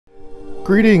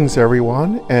Greetings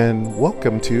everyone, and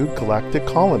welcome to Galactic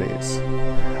Colonies.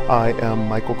 I am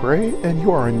Michael Gray, and you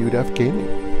are on Newdeath Gaming.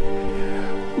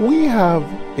 We have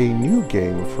a new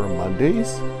game for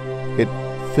Mondays. It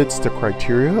fits the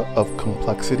criteria of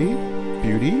complexity,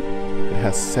 beauty, it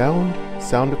has sound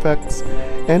effects,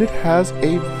 and it has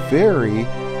a very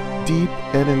deep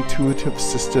and intuitive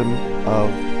system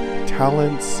of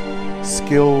talents,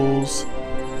 skills,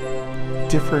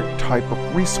 different type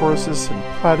of resources and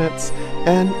planets,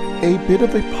 and a bit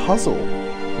of a puzzle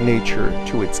nature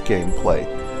to its gameplay.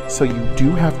 So you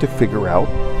do have to figure out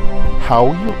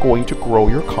how you're going to grow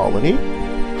your colony,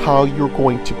 how you're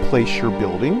going to place your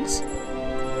buildings,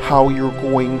 how you're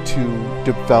going to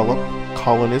develop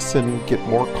colonists and get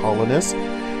more colonists.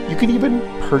 You can even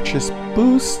purchase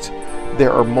boost.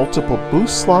 There are multiple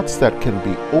boost slots that can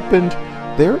be opened.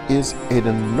 There is an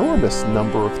enormous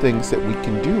number of things that we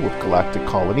can do with Galactic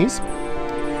Colonies,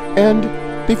 and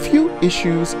the few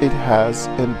issues it has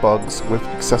and bugs with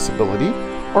accessibility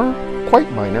are quite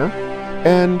minor,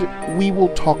 and we will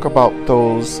talk about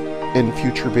those in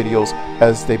future videos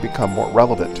as they become more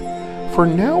relevant. For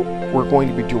now, we're going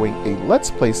to be doing a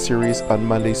Let's Play series on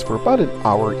Mondays for about an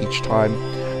hour each time,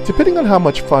 depending on how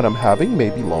much fun I'm having,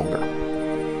 maybe longer.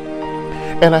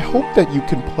 And I hope that you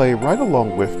can play right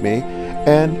along with me.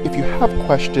 And if you have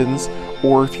questions,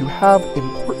 or if you have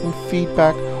important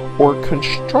feedback or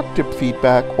constructive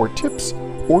feedback or tips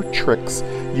or tricks,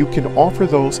 you can offer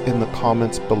those in the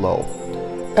comments below.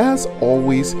 As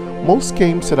always, most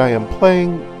games that I am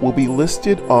playing will be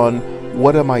listed on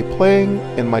What Am I Playing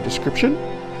in my description.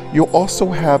 You'll also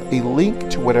have a link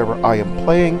to whatever I am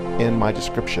playing in my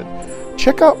description.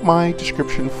 Check out my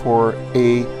description for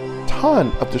a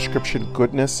ton of description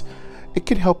goodness. It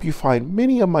can help you find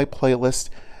many of my playlists.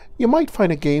 You might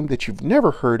find a game that you've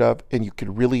never heard of and you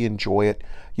could really enjoy it.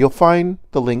 You'll find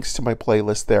the links to my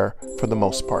playlist there for the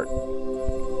most part.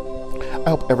 I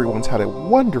hope everyone's had a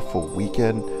wonderful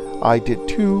weekend. I did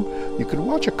too. You can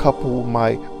watch a couple of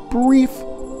my brief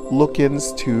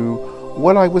look-ins to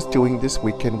what I was doing this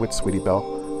weekend with Sweetie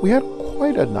Belle. We had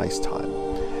quite a nice time.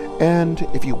 And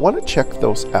if you want to check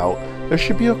those out, there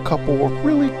should be a couple of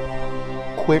really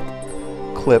quick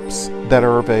clips that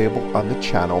are available on the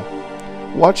channel.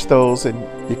 Watch those and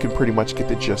you can pretty much get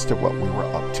the gist of what we were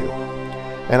up to.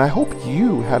 And I hope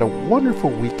you had a wonderful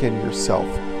weekend yourself.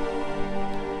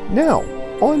 Now,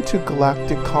 on to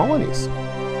Galactic Colonies.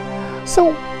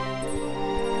 So,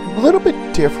 a little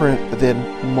bit different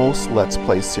than most Let's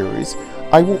Play series,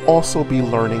 I will also be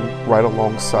learning right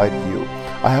alongside you.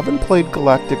 I haven't played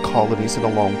Galactic Colonies in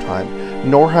a long time,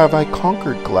 nor have I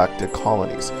conquered Galactic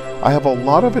Colonies. I have a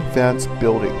lot of advanced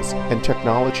buildings and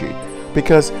technology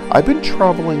because I've been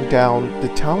traveling down the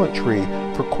talent tree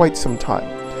for quite some time.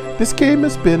 This game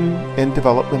has been in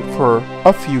development for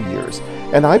a few years,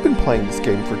 and I've been playing this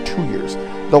game for 2 years,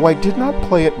 though I did not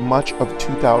play it much of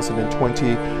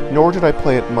 2020, nor did I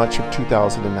play it much of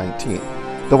 2019,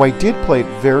 though I did play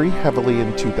it very heavily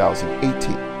in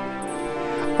 2018.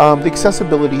 The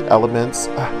accessibility elements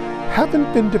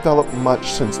haven't been developed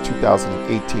much since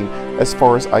 2018 as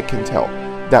far as I can tell.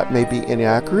 That may be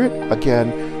inaccurate.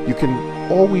 Again, you can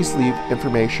always leave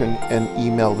information and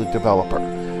email the developer.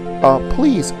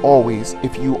 Please always,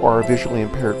 if you are a visually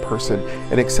impaired person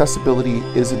and accessibility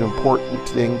is an important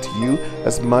thing to you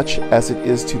as much as it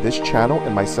is to this channel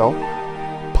and myself,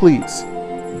 please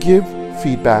give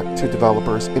feedback to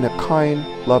developers in a kind,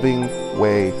 loving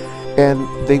way,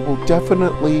 and they will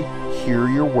definitely hear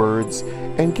your words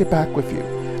and get back with you.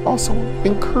 Also,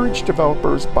 encourage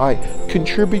developers by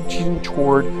contributing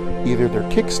toward either their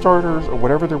Kickstarters or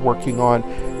whatever they're working on.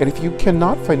 And if you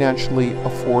cannot financially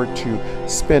afford to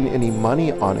spend any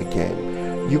money on a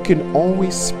game, you can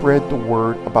always spread the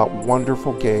word about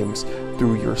wonderful games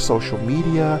through your social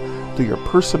media, through your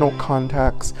personal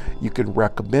contacts. You can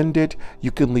recommend it.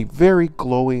 You can leave very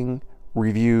glowing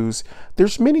reviews.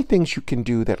 There's many things you can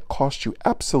do that cost you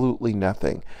absolutely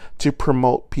nothing to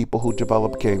promote people who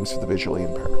develop games for the visually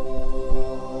impaired.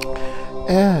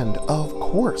 And of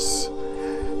course,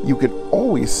 you can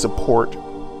always support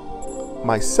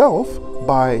myself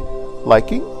by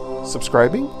liking,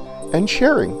 subscribing, and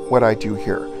sharing what I do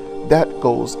here. That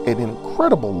goes an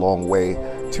incredible long way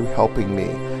to helping me,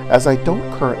 as I don't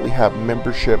currently have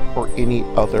membership or any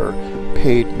other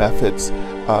paid methods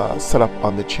set up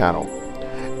on the channel.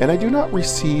 And I do not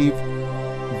receive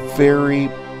very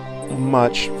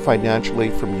much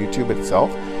financially from YouTube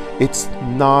itself. It's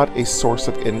not a source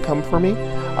of income for me.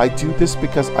 I do this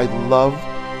because I love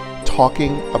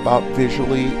talking about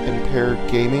visually impaired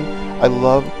gaming. I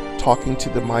love talking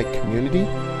to my community.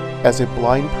 As a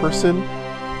blind person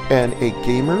and a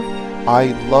gamer,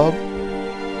 I love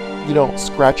you know,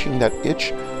 scratching that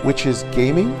itch, which is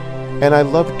gaming. And I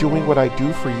love doing what I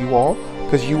do for you all,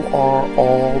 because you are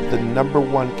all the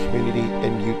 #1 community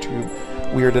in YouTube.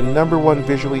 We are the #1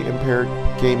 visually impaired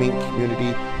gaming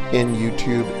community in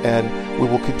YouTube, and we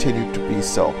will continue to be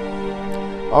so.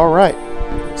 All right.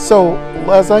 So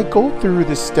as I go through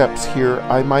the steps here,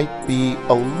 I might be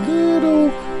a little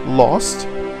lost.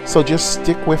 So just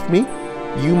stick with me.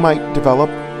 You might develop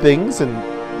things, and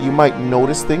you might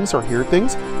notice things or hear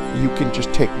things. You can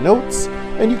just take notes,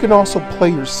 and you can also play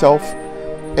yourself.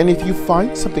 And if you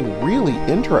find something really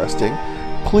interesting,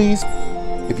 please,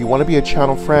 if you want to be a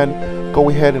channel friend, go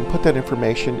ahead and put that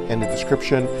information in the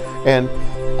description. And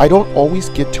I don't always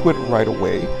get to it right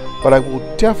away, but I will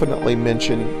definitely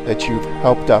mention that you've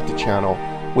helped out the channel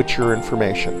with your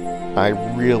information. I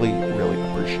really, really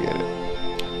appreciate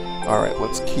it. All right,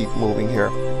 let's keep moving here.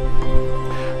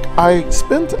 I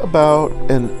spent about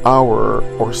an hour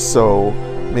or so,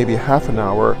 maybe half an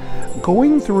hour,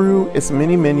 going through as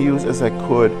many menus as I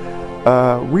could,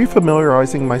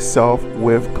 refamiliarizing myself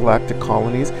with Galactic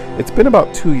Colonies. It's been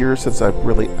about 2 years since I've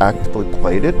really actively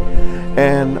played it,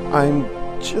 and I'm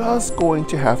just going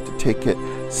to have to take it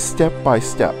step by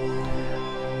step.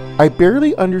 I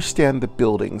barely understand the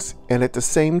buildings, and at the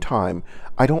same time,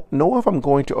 I don't know if I'm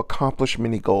going to accomplish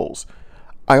many goals.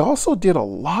 I also did a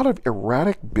lot of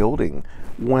erratic building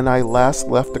when I last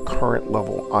left the current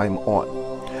level I'm on.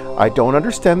 I don't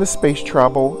understand the space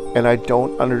travel, and I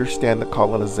don't understand the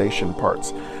colonization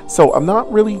parts. So I'm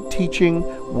not really teaching,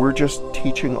 we're just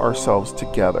teaching ourselves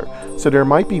together. So there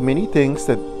might be many things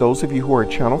that those of you who are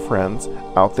channel friends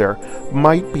out there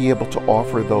might be able to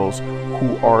offer those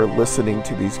who are listening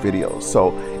to these videos.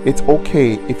 So it's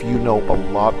okay if you know a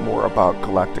lot more about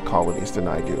Galactic Colonies than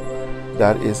I do.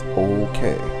 That is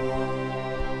okay.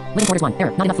 Living quarters 1.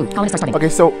 Error. Not enough food. Colonists are starving. Okay,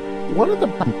 so one of the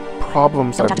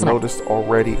problems I've noticed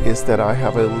already is that I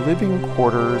have a living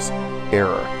quarters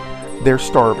error. They're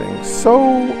starving.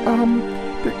 So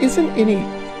there isn't any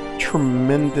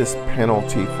tremendous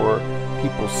penalty for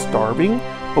people starving,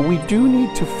 but we do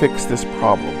need to fix this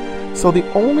problem. So the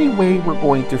only way we're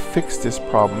going to fix this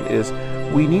problem is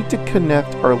we need to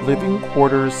connect our living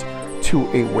quarters to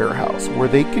a warehouse where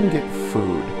they can get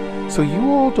food. So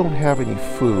you all don't have any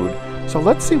food. So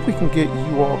let's see if we can get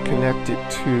you all connected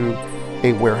to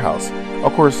a warehouse.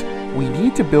 Of course, we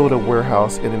need to build a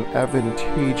warehouse in an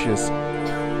advantageous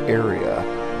area.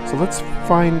 So let's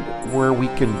find where we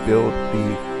can build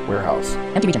the warehouse.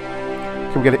 Empty region.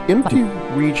 Okay, we got an empty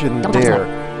region there.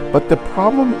 But the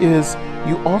problem is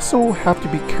you also have to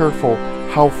be careful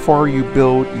how far you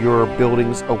build your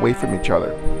buildings away from each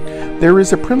other. There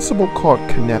is a principle called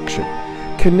connection.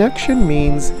 Connection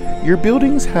means your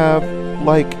buildings have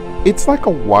it's like a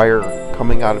wire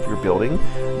coming out of your building.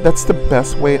 That's the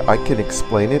best way I can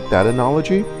explain it, that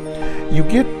analogy. You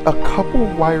get a couple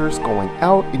wires going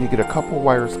out and you get a couple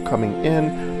wires coming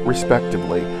in,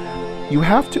 respectively. You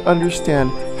have to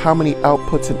understand how many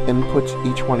outputs and inputs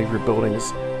each one of your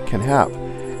buildings can have.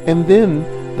 And then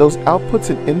those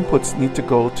outputs and inputs need to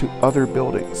go to other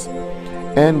buildings.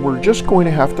 And we're just going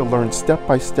to have to learn step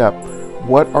by step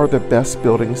what are the best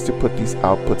buildings to put these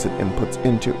outputs and inputs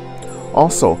into.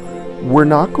 Also, we're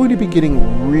not going to be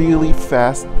getting really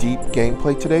fast, deep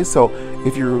gameplay today, so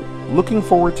if you're looking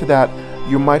forward to that,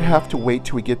 you might have to wait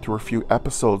till we get through a few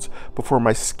episodes before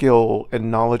my skill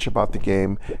and knowledge about the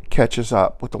game catches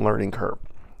up with the learning curve.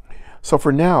 So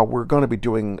for now, we're going to be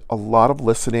doing a lot of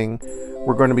listening.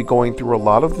 We're going to be going through a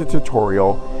lot of the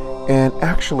tutorial, and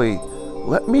actually,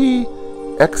 let me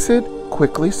exit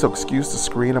quickly, so excuse the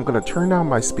screen. I'm going to turn down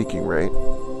my speaking rate.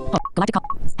 Oh, Galactic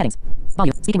headings.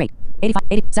 Volume. Speaking rate.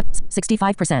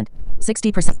 65%.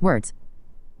 60% words.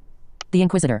 The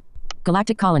Inquisitor.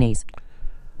 Galactic Colonies.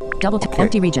 Double tap. Okay.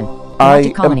 Empty region.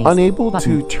 Galactic I Colonies. am unable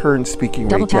Button. to turn speaking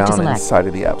rate down inside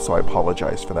of the app, so I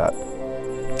apologize for that.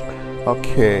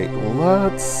 Okay,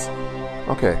 let's...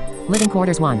 Okay. Living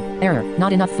quarters 1. Error.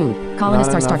 Not enough food.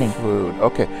 Colonists are starving. Food.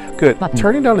 Okay, good. Button.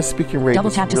 Turning down the speaking rate is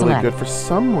really select. good. For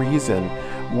some reason,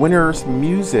 when there's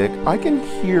music, I can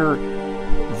hear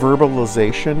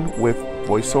verbalization with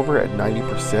voiceover at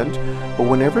 90%, but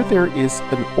whenever there is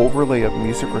an overlay of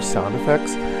music or sound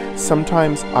effects,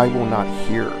 sometimes I will not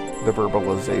hear the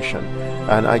verbalization,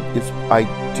 and I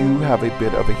do have a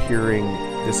bit of a hearing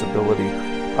disability,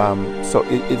 so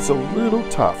it's a little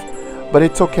tough, but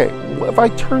it's okay. If I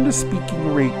turn the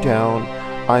speaking rate down,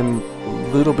 I'm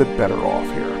a little bit better off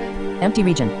here. Empty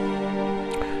region.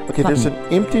 Okay, Button. there's an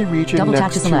empty region Double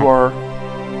next to our...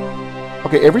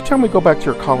 Okay, every time we go back to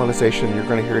your colonization, you're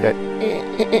going to hear that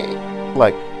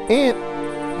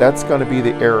that's going to be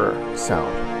the error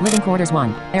sound. Living quarters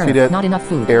 1. Error. See that? Not enough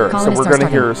food. Error. So Colonists we're are going to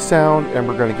starving. hear a sound, and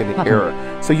we're going to get an Button.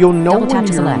 error. So you'll know Double tap when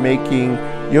to you're select. making,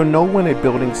 you'll know when a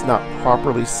building's not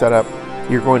properly set up.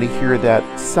 You're going to hear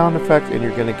that sound effect, and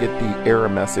you're going to get the error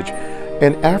message.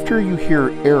 And after you hear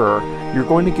error, you're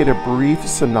going to get a brief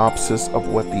synopsis of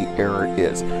what the error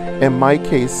is. In my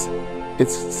case,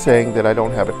 it's saying that I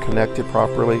don't have it connected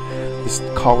properly.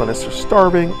 The colonists are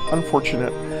starving,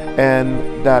 unfortunate,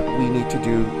 and that we need to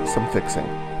do some fixing.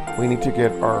 We need to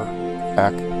get our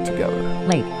act together.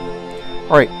 Late.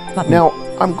 All right, Button. now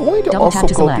I'm going to Double also tap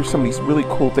to go through select. some of these really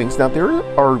cool things. Now there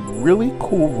are really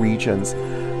cool regions.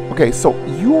 Okay, so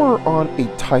you are on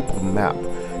a type of map.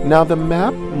 Now the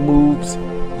map moves,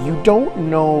 you don't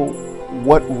know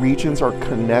what regions are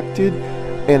connected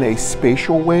in a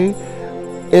spatial way.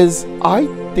 As I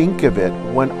think of it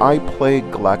when I play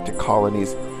Galactic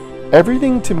Colonies,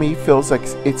 everything to me feels like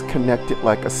it's connected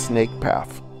like a snake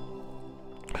path.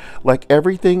 Like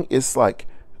everything is like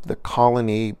the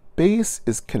colony base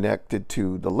is connected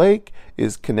to the lake,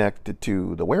 is connected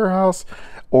to the warehouse,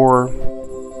 or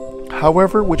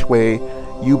however which way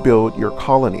you build your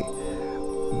colony.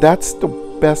 That's the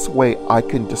best way I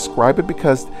can describe it,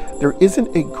 because there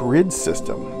isn't a grid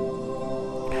system.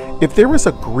 If there was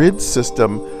a grid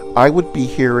system, I would be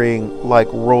hearing like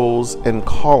rows and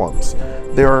columns.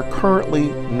 There are currently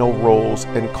no rows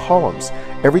and columns.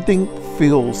 Everything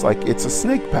feels like it's a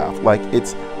snake path, like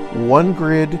it's one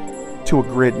grid to a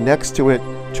grid next to it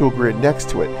to a grid next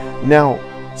to it. Now,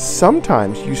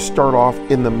 sometimes you start off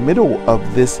in the middle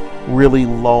of this really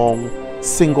long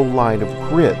single line of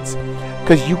grids,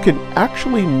 because you can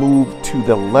actually move to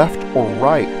the left or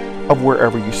right of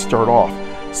wherever you start off.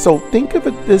 So think of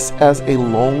this as a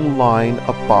long line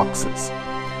of boxes.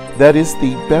 That is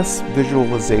the best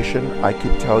visualization I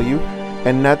can tell you,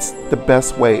 and that's the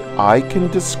best way I can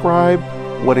describe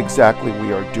what exactly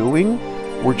we are doing.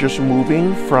 We're just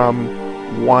moving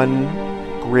from one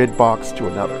grid box to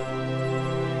another.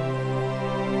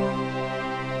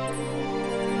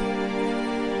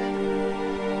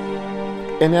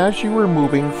 And as you are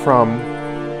moving from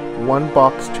one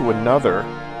box to another,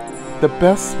 the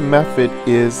best method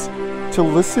is to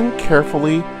listen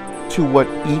carefully to what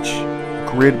each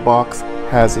grid box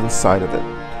has inside of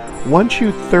it. Once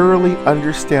you thoroughly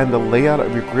understand the layout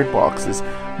of your grid boxes,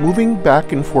 moving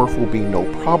back and forth will be no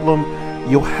problem.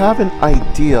 You'll have an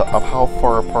idea of how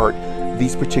far apart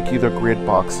these particular grid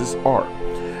boxes are.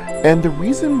 And the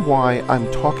reason why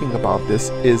I'm talking about this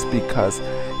is because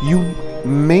you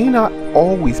may not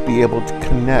always be able to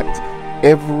connect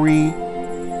every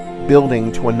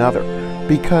building to another,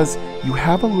 because you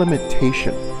have a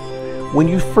limitation. When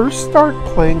you first start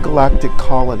playing Galactic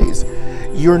Colonies,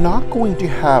 you're not going to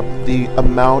have the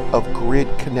amount of grid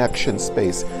connection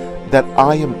space that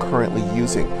I am currently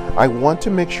using. I want to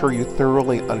make sure you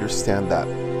thoroughly understand that.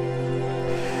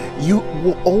 You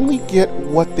will only get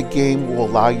what the game will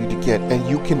allow you to get, and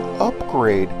you can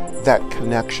upgrade that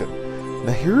connection.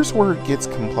 Now here's where it gets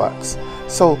complex.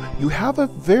 So you have a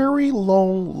very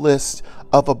long list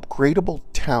of upgradable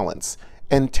talents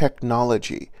and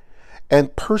technology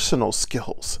and personal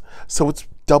skills. So it's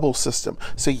double system.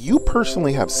 So you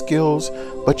personally have skills,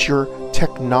 but your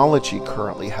technology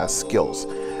currently has skills.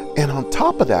 And on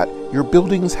top of that, your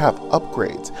buildings have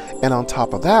upgrades. And on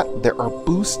top of that, there are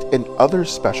boosts and other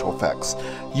special effects.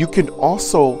 You can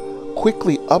also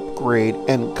quickly upgrade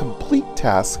and complete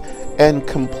tasks and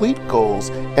complete goals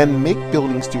and make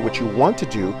buildings do what you want to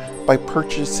do by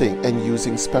purchasing and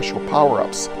using special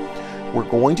power-ups. We're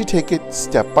going to take it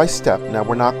step by step. Now,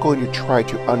 we're not going to try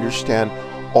to understand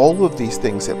all of these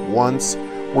things at once.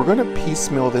 We're going to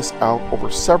piecemeal this out over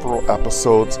several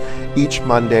episodes each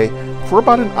Monday for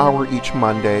about an hour each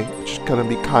Monday, which is going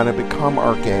to become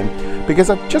our game, because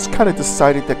I've just kind of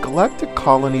decided that Galactic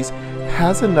Colonies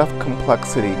has enough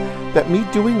complexity that me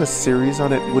doing a series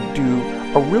on it would do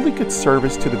a really good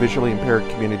service to the visually impaired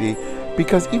community,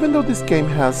 because even though this game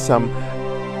has some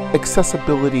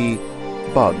accessibility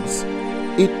bugs,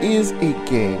 it is a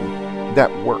game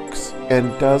that works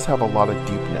and does have a lot of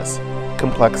deepness,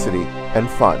 complexity, and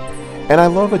fun. And I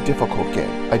love a difficult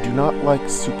game. I do not like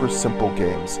super simple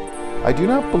games. I do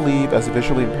not believe, as a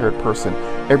visually impaired person,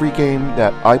 every game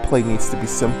that I play needs to be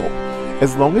simple.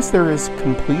 As long as there is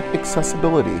complete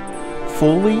accessibility,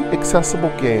 fully accessible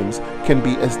games can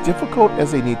be as difficult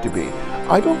as they need to be.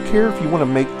 I don't care if you want to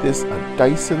make this a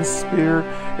Dyson sphere,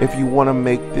 if you want to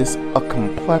make this a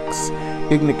complex,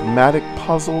 enigmatic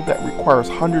puzzle that requires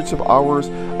hundreds of hours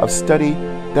of study,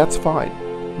 that's fine.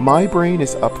 My brain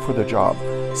is up for the job.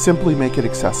 Simply make it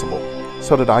accessible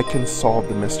so that I can solve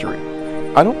the mystery.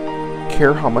 I don't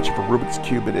care how much of a Rubik's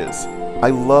Cube it is. I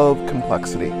love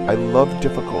complexity. I love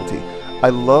difficulty. I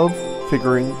love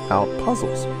figuring out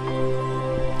puzzles.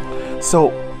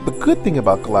 So the good thing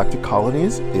about Galactic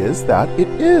Colonies is that it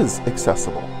is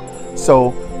accessible. So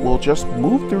we'll just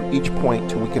move through each point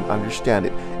till we can understand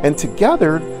it. And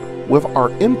together with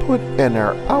our input and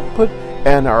our output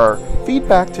and our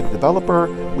feedback to the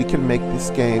developer, we can make this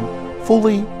game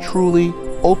fully, truly,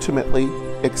 ultimately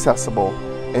accessible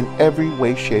in every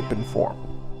way, shape, and form.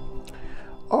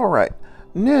 All right.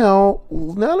 Now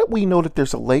that we know that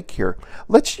there's a lake here,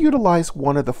 let's utilize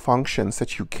one of the functions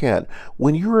that you can.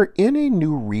 When you're in a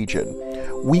new region,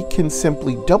 we can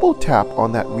simply double tap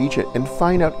on that region and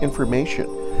find out information.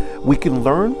 We can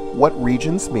learn what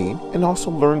regions mean and also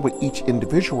learn what each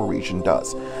individual region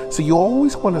does. So you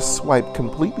always want to swipe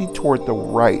completely toward the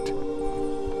right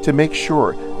to make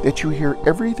sure that you hear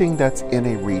everything that's in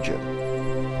a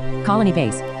region. Colony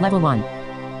base, level 1.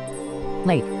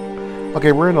 Lake.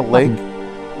 Okay, we're in a lake. Button.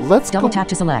 Let's double tap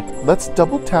to select. Let's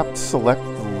double tap to select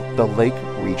the lake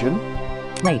region.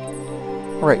 Lake.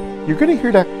 All right, you're going to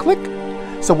hear that click.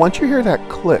 So once you hear that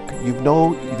click, you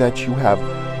know that you have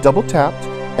double tapped,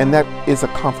 and that is a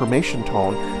confirmation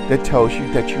tone that tells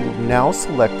you that you've now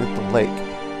selected the lake.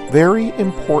 Very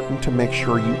important to make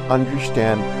sure you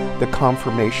understand the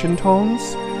confirmation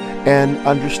tones and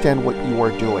understand what you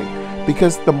are doing.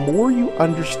 Because the more you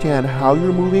understand how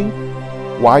you're moving,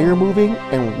 why you're moving,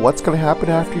 and what's going to happen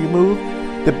after you move,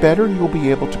 the better you'll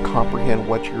be able to comprehend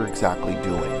what you're exactly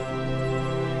doing.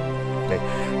 Okay.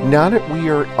 Now that we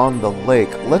are on the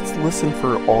lake, let's listen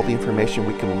for all the information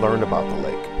we can learn about the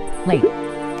lake. Lake.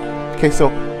 Okay, so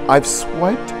I've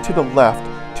swiped to the left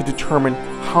to determine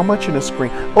how much in a screen.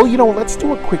 Oh, you know, let's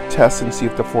do a quick test and see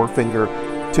if the forefinger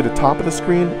to the top of the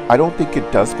screen, I don't think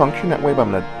it does function that way, but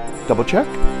I'm going to double check.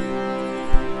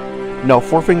 No,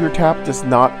 forefinger tap does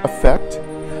not affect.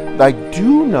 I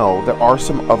do know there are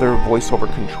some other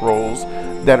voiceover controls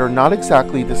that are not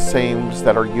exactly the same as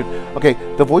that are used. Okay,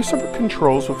 the voiceover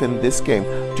controls within this game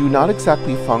do not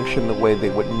exactly function the way they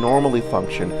would normally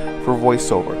function for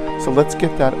voiceover. So let's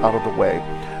get that out of the way.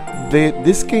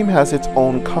 This game has its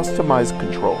own customized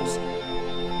controls.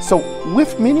 So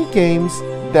with many games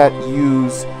that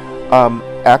use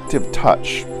active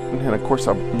touch, and of course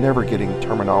I'm never getting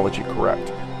terminology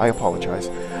correct, I apologize.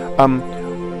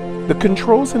 The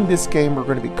controls in this game are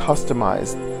going to be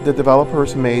customized. The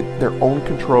developers made their own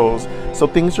controls, so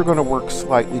things are going to work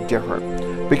slightly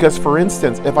different. Because for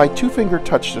instance, if I two-finger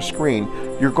touch the screen,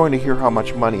 you're going to hear how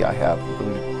much money I have.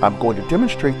 I'm going to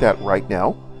demonstrate that right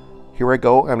now. Here I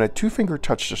go. I'm going to two-finger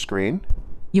touch the screen.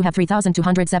 You have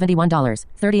 $3,271,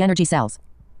 30 energy cells.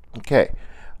 Okay.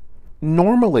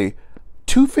 Normally,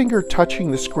 two-finger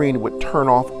touching the screen would turn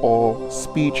off all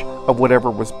speech of whatever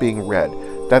was being read.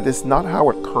 That is not how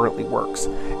it currently works.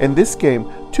 In this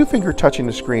game, two-finger touching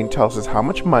the screen tells us how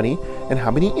much money and how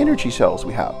many energy cells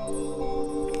we have.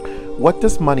 What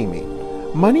does money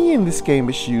mean? Money in this game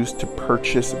is used to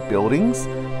purchase buildings,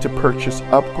 to purchase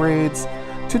upgrades,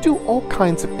 to do all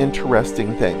kinds of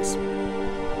interesting things.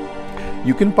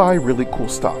 You can buy really cool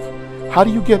stuff. How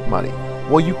do you get money?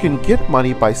 Well, you can get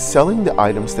money by selling the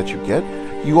items that you get.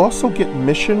 You also get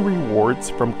mission rewards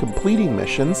from completing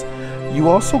missions. You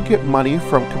also get money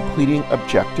from completing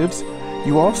objectives.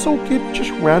 You also get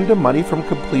just random money from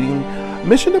completing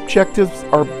mission objectives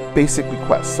are basically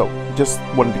quests, so just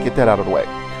wanted to get that out of the way.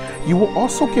 You will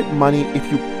also get money if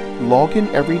you log in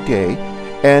every day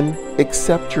and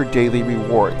accept your daily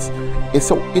rewards. And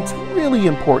so it's really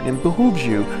important and behooves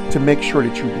you to make sure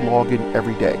that you log in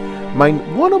every day.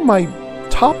 One of my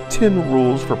top 10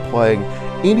 rules for playing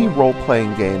any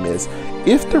role-playing game is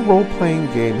if the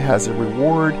role-playing game has a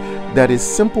reward that is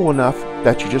simple enough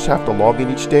that you just have to log in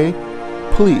each day,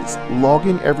 please log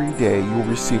in every day. You will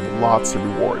receive lots of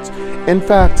rewards. In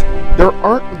fact, there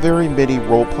aren't very many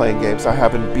role-playing games I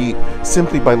haven't beat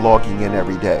simply by logging in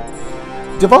every day.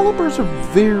 Developers are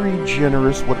very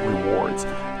generous with rewards.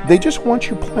 They just want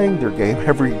you playing their game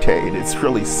every day, and it's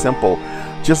really simple.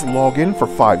 Just log in for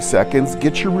 5 seconds,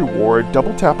 get your reward,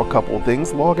 double tap a couple of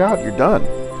things, log out, you're done.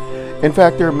 In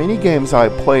fact, there are many games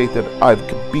I've played that I've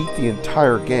beat the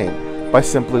entire game by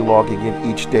simply logging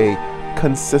in each day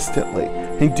consistently.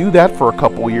 And do that for a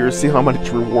couple of years, see how much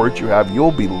rewards you have,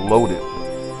 you'll be loaded.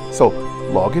 So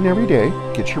log in every day,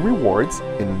 get your rewards,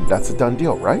 and that's a done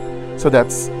deal, right? So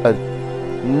that's a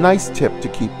nice tip to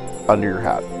keep under your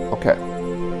hat. Okay.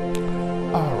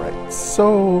 All right,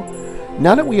 so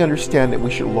now that we understand that we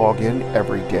should log in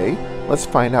every day, let's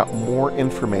find out more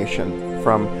information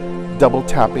from double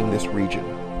tapping this region.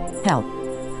 Help.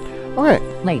 All right.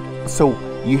 Late. So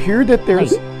you hear that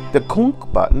there's Late. the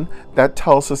clunk button that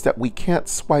tells us that we can't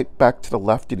swipe back to the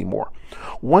left anymore.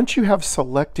 Once you have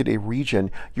selected a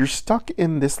region, you're stuck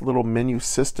in this little menu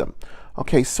system.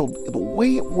 Okay, so the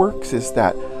way it works is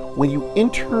that when you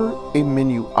enter a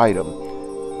menu item,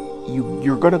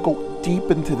 you're going to go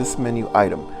deep into this menu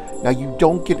item. Now you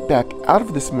don't get back out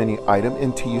of this menu item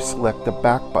until you select the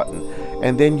back button,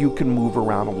 and then you can move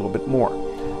around a little bit more.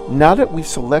 Now that we've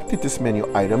selected this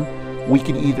menu item, we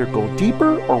can either go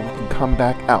deeper or we can come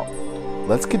back out.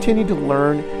 Let's continue to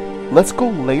learn. Let's go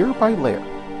layer by layer.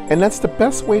 And that's the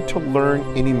best way to learn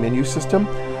any menu system.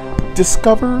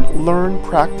 Discover, learn,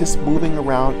 practice moving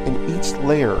around in each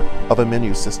layer of a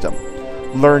menu system.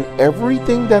 Learn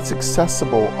everything that's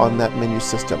accessible on that menu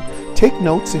system. Take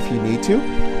notes if you need to,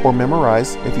 or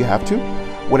memorize if you have to.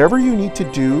 Whatever you need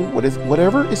to do,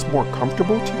 whatever is more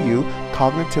comfortable to you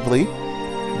cognitively,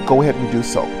 go ahead and do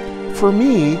so. For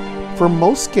me, for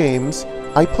most games,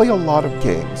 I play a lot of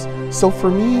games. So for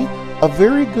me, a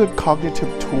very good cognitive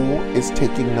tool is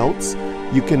taking notes.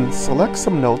 You can select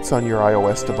some notes on your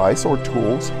iOS device or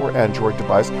tools or Android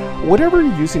device, whatever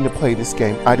you're using to play this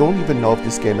game. I don't even know if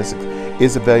this game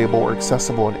is available or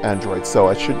accessible on Android, so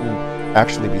I shouldn't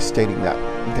actually be stating that.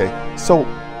 Okay, so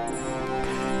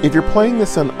if you're playing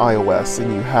this on iOS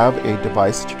and you have a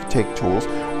device that you can take tools,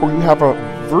 or you have a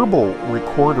verbal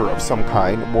recorder of some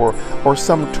kind or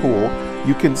some tool,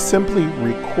 you can simply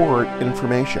record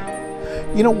information.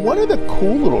 You know, one of the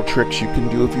cool little tricks you can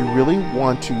do if you really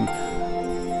want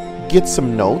to get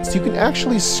some notes, you can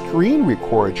actually screen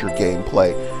record your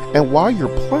gameplay. And while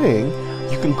you're playing,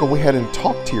 you can go ahead and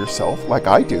talk to yourself like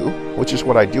I do, which is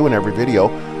what I do in every video.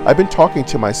 I've been talking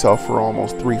to myself for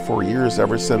almost 3-4 years,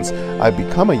 ever since I've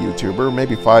become a YouTuber,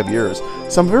 maybe 5 years.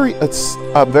 So I'm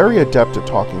very adept at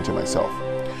talking to myself.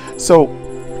 So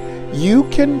you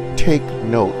can take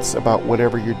notes about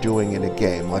whatever you're doing in a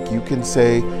game. Like you can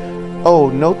say, oh,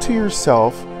 note to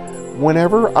yourself,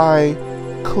 whenever I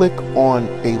click on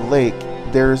a lake,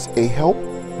 there's a help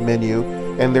menu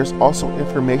and there's also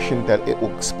information that it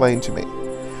will explain to me.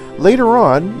 Later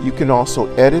on, you can also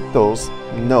edit those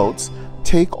notes,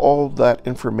 take all that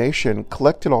information,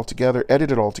 collect it all together,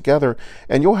 edit it all together,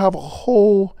 and you'll have a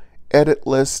whole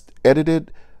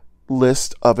edited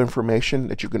list of information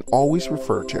that you can always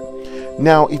refer to.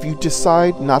 Now, if you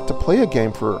decide not to play a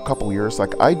game for a couple years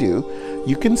like I do,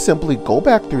 you can simply go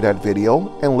back through that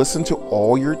video and listen to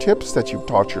all your tips that you've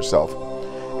taught yourself.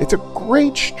 It's a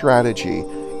great strategy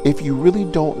if you really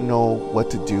don't know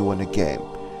what to do in a game.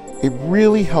 It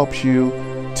really helps you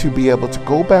to be able to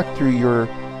go back through your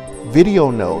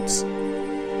video notes,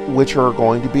 which are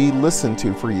going to be listened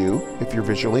to for you if you're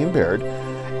visually impaired,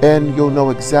 and you'll know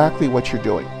exactly what you're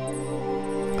doing.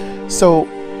 So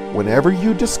whenever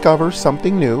you discover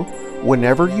something new,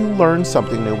 whenever you learn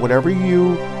something new, whenever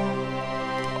you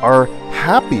are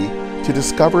happy to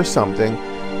discover something,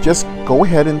 just go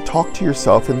ahead and talk to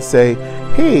yourself and say,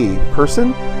 hey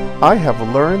person, I have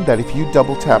learned that if you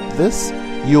double tap this,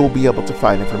 you'll be able to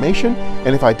find information,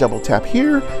 and if I double tap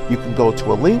here, you can go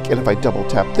to a link, and if I double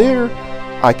tap there,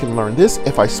 I can learn this.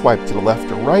 If I swipe to the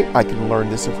left or right, I can learn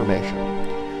this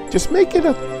information. Just make it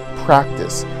a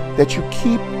practice that you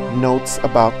keep notes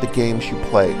about the games you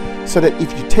play, so that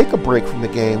if you take a break from the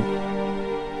game,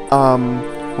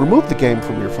 remove the game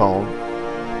from your phone,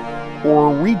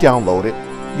 or re-download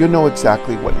it, you'll know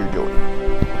exactly what you're doing.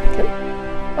 Okay?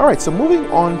 Alright, so moving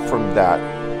on from that,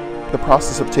 the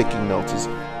process of taking notes is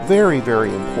very,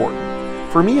 very important.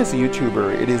 For me as a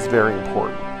YouTuber, it is very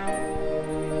important.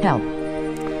 Help.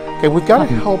 Okay, we've got a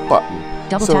help button.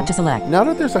 Double tap to select. Now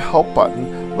that there's a help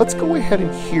button, let's go ahead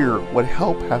and hear what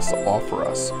help has to offer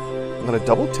us. I'm going to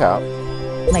double tap.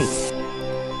 Lake.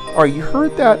 Alright, you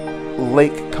heard that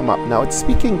lake come up. Now it's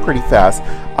speaking pretty fast.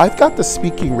 I've got the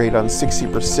speaking rate on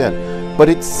 60%, but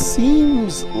it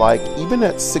seems like even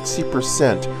at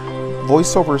 60%,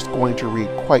 VoiceOver is going to read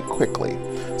quite quickly.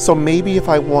 So maybe if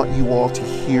I want you all to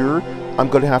hear, I'm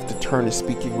going to have to turn the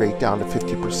speaking rate down to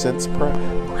 50%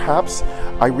 perhaps.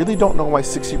 I really don't know why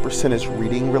 60% is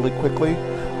reading really quickly,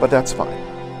 but that's fine.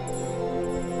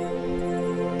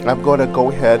 I'm going to go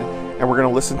ahead and we're going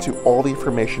to listen to all the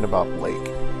information about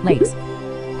lake. Lakes.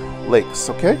 Lakes,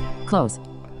 okay? Close.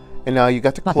 And now you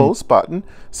got the close button.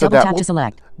 So double tap to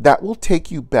select. That will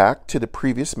take you back to the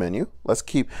previous menu. Let's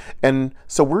keep, and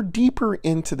so we're deeper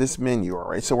into this menu, all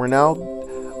right? So we're now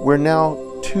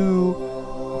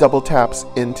 2 double taps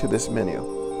into this menu.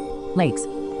 Lakes.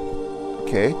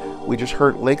 Okay, we just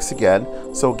heard lakes again.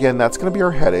 So again, that's going to be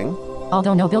our heading.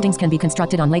 Although no buildings can be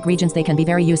constructed on lake regions, they can be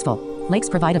very useful. Lakes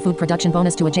provide a food production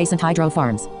bonus to adjacent hydro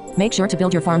farms. Make sure to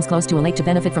build your farms close to a lake to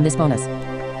benefit from this bonus.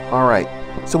 All right,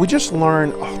 so we just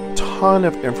learned a ton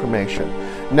of information.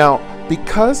 Now,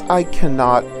 because I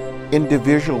cannot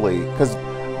individually, because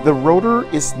the rotor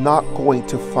is not going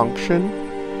to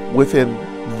function within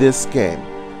this game.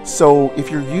 So if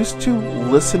you're used to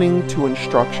listening to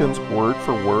instructions word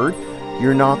for word,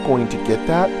 you're not going to get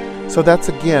that. So that's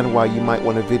again why you might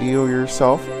want to video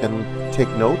yourself and take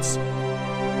notes.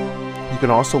 You can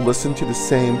also listen to the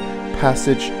same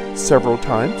passage several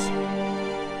times.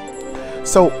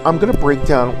 So I'm going to break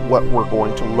down what we're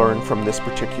going to learn from this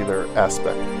particular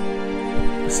aspect.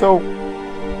 So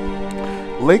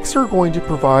lakes are going to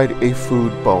provide a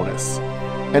food bonus,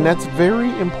 and that's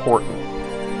very important.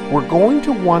 We're going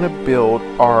to want to build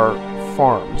our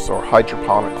farms, or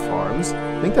hydroponic farms.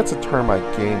 I think that's a term I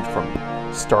gained from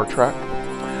Star Trek.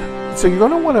 So you're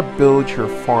going to want to build your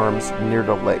farms near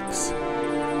the lakes.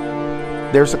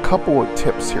 There's a couple of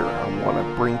tips here I want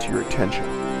to bring to your attention.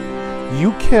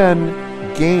 You can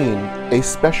gain a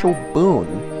special boon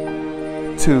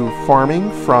to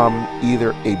farming from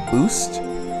either a boost,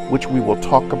 which we will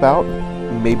talk about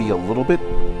maybe a little bit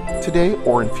today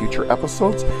or in future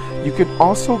episodes. You can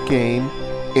also gain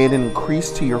an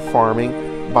increase to your farming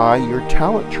by your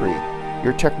talent tree,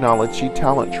 your technology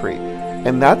talent tree.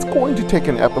 And that's going to take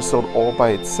an episode all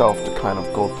by itself to kind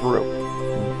of go through.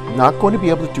 Not going to be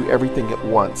able to do everything at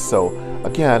once. So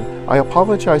again, I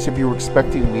apologize if you were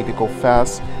expecting me to go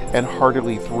fast and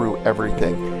heartily through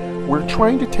everything. We're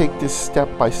trying to take this step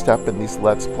by step in these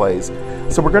Let's Plays.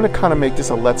 So we're going to kind of make this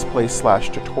a Let's Play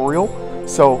 / tutorial.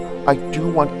 So I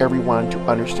do want everyone to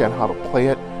understand how to play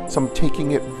it. So I'm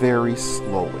taking it very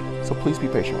slowly. So please be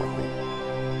patient with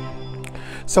me.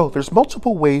 So there's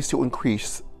multiple ways to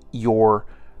increase your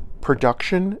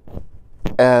production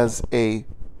as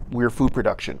your food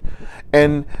production.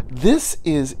 And this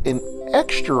is an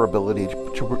extra ability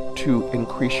to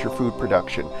increase your food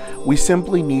production. We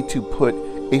simply need to put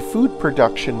a food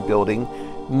production building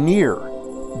near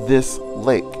this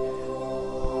lake.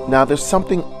 Now there's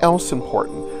something else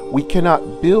important. We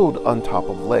cannot build on top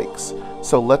of lakes.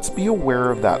 So let's be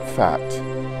aware of that fact.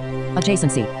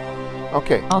 Adjacency.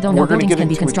 Okay. Although no buildings can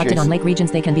be constructed on lake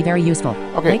regions, they can be very useful.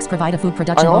 Okay. Lakes provide a food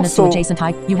production bonus to adjacent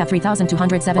high. You have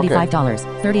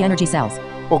 $3,275. 30 energy cells.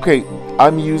 Okay,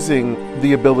 I'm using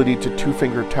the ability to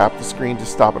two-finger tap the screen to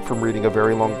stop it from reading a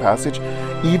very long passage,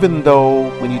 even though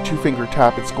when you two-finger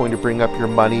tap, it's going to bring up your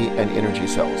money and energy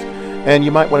cells. And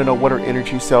you might want to know, what are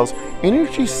energy cells?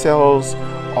 Energy cells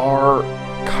are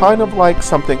kind of like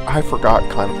something, I forgot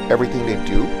kind of everything they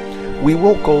do. We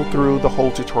will go through the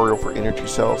whole tutorial for energy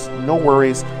cells. No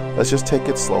worries, let's just take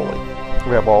it slowly.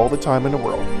 We have all the time in the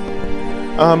world.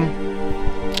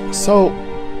 So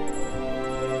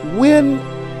when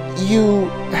you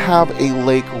have a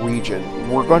lake region,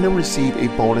 we're going to receive a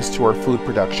bonus to our food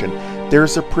production.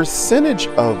 There's a percentage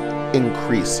of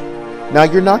increase. Now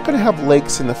you're not going to have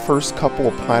lakes in the first couple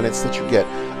of planets that you get.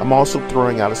 I'm also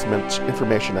throwing out as much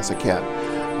information as I can.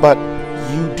 But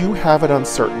you do have it on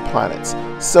certain planets.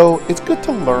 So it's good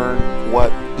to learn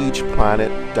what each planet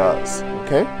does,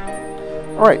 okay?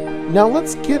 All right, now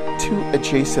let's get to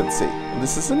adjacency.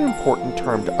 This is an important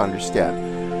term to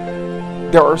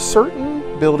understand. There are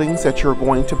certain buildings that you're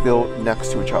going to build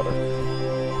next to each other.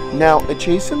 Now,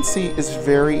 adjacency is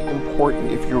very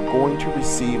important if you're going to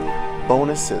receive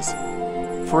bonuses.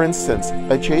 For instance,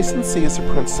 adjacency is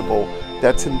a principle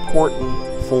that's important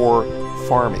for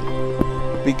farming,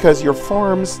 because your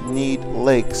farms need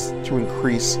lakes to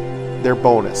increase their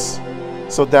bonus.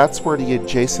 So that's where the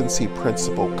adjacency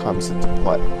principle comes into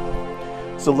play.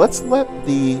 So let's let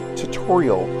the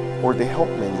tutorial or the help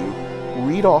menu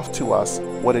read off to us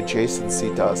what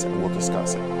adjacency does, and we'll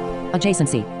discuss it.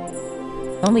 Adjacency.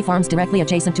 Only farms directly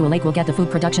adjacent to a lake will get the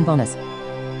food production bonus.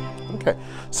 Okay,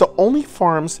 so only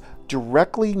farms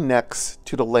directly next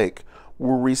to the lake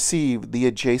will receive the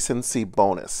adjacency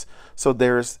bonus. So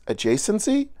there's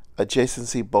adjacency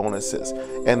bonuses,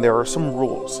 and there are some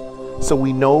rules. So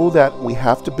we know that we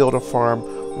have to build a farm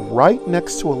right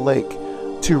next to a lake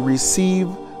to receive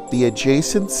the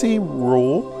adjacency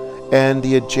rule and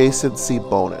the adjacency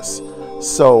bonus.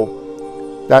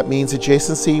 So that means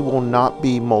adjacency will not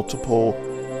be multiple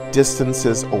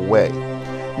distances away.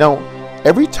 Now,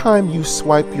 every time you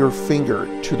swipe your finger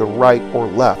to the right or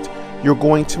left, you're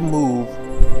going to move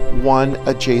one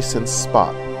adjacent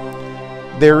spot.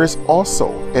 There is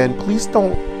also, and please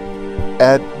don't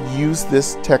use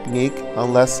this technique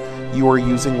unless you are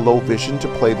using low vision to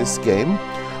play this game,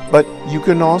 but you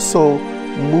can also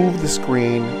move the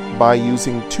screen by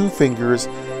using two fingers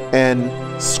and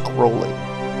scrolling.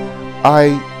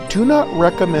 I do not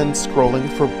recommend scrolling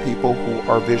for people who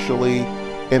are visually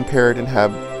impaired and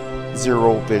have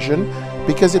zero vision,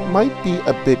 because it might be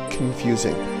a bit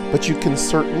confusing, but you can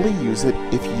certainly use it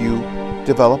if you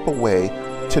develop a way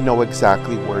to know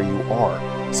exactly where you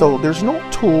are. So there's no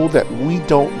tool that we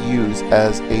don't use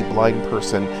as a blind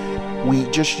person. We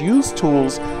just use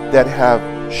tools that have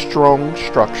strong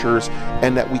structures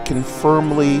and that we can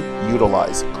firmly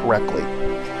utilize correctly.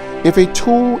 If a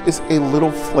tool is a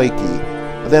little flaky,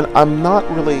 then I'm not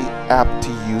really apt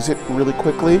to use it really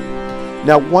quickly.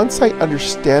 Now, once I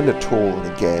understand a tool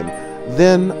in a game,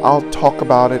 then I'll talk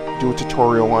about it, do a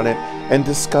tutorial on it, and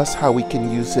discuss how we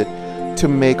can use it to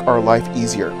make our life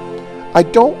easier. I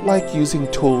don't like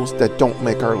using tools that don't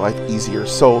make our life easier,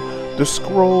 so the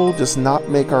scroll does not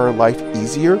make our life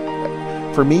easier.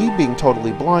 For me, being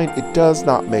totally blind, it does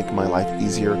not make my life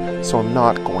easier, so I'm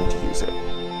not going to use it.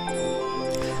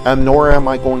 And nor am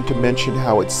I going to mention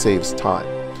how it saves time.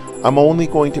 I'm only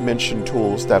going to mention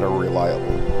tools that are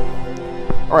reliable.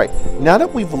 Alright, now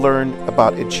that we've learned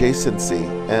about adjacency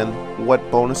and what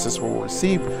bonuses we'll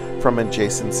receive from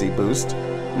adjacency boost,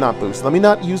 let me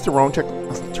not use the wrong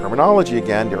terminology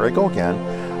again, there I go again.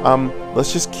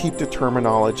 Let's just keep the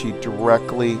terminology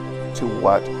directly to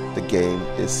what the game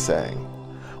is saying.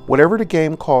 Whatever the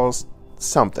game calls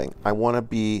something, I want to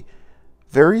be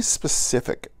very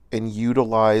specific and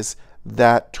utilize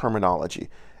that terminology.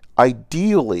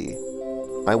 Ideally,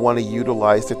 I want to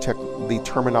utilize the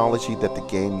terminology that the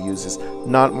game uses,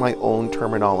 not my own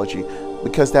terminology,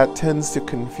 because that tends to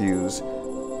confuse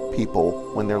people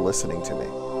when they're listening to me.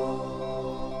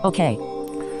 Okay.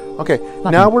 Okay,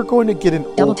 button. Now we're going to get an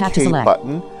Double tap to OK select.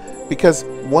 button, because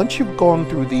once you've gone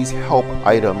through these help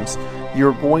items,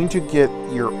 you're going to get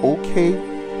your OK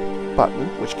button,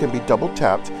 which can be double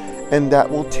tapped, and that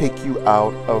will take you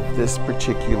out of this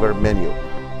particular menu.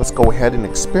 Let's go ahead and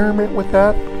experiment with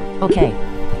that. Okay.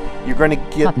 You're going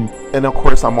to get, Button. and of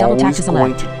course I'm Double tap always to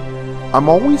going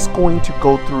select. to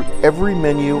go through every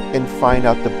menu and find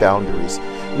out the boundaries.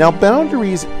 Now,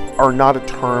 boundaries are not a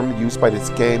term used by this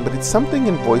game, but it's something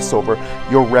in VoiceOver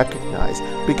you'll recognize,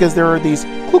 because there are these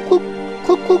clook, clook,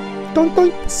 clook, clook, doink,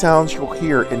 doink sounds you'll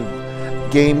hear in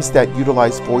games that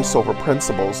utilize VoiceOver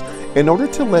principles in order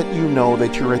to let you know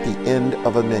that you're at the end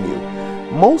of a menu.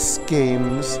 Most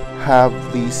games have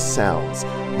these sounds.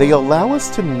 They allow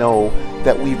us to know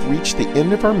that we've reached the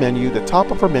end of our menu, the top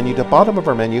of our menu, the bottom of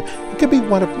our menu. It could be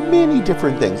one of many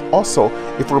different things. Also,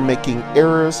 if we're making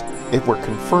errors, if we're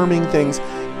confirming things,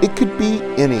 it could be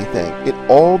anything. It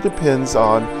all depends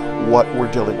on what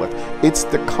we're dealing with. It's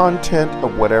the content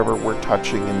of whatever we're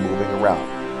touching and moving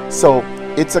around. So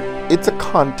it's a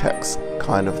context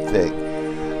kind of thing.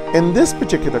 In this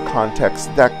particular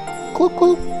context, that clook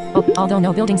clook. Although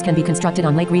no buildings can be constructed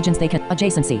on lake regions, they can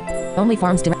adjacency. Only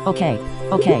farms direct. Okay.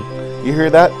 Okay. You hear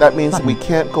that? That means Button. we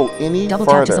can't go any Double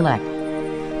tap to farther. select.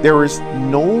 There is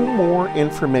no more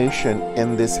information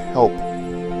in this help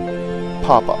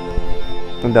pop-up.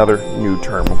 Another new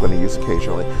term I'm going to use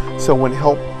occasionally. So when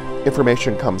help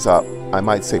information comes up, I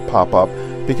might say pop-up,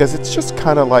 because it's just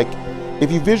kind of like, if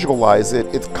you visualize it,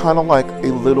 it's kind of like a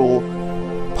little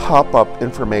pop-up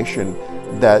information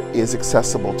that is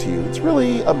accessible to you. It's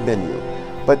really a menu,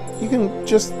 but you can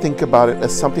just think about it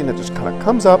as something that just kind of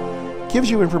comes up, gives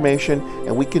you information,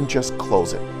 and we can just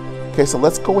close it. Okay, so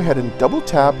let's go ahead and double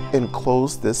tap and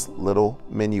close this little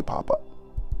menu pop-up.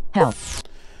 Help.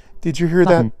 Did you hear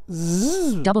Button. that?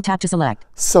 Zzz. Double tap to select.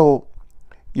 So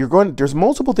there's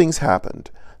multiple things happened.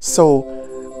 So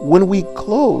when we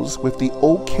close with the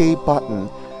OK button,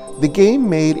 the game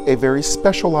made a very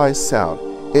specialized sound.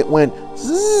 It went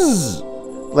zzz,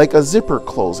 like a zipper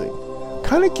closing.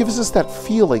 Kind of gives us that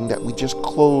feeling that we just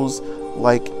close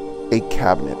like a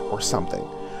cabinet or something.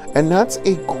 And that's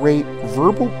a great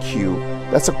verbal cue.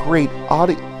 That's a great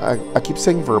audio. I keep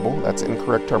saying verbal, that's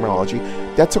incorrect terminology.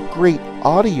 That's a great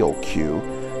audio cue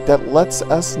that lets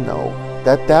us know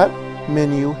that that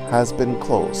menu has been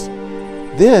closed.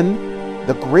 Then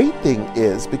the great thing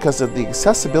is, because of the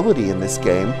accessibility in this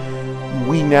game,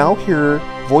 we now hear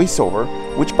VoiceOver,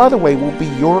 which by the way will be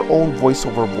your own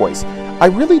VoiceOver voice. I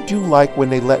really do like when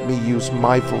they let me use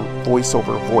my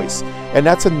VoiceOver voice, and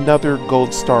that's another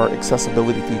gold star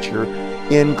accessibility feature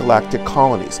in Galactic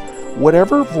Colonies.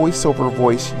 Whatever VoiceOver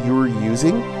voice you're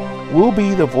using will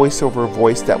be the VoiceOver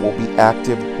voice that will be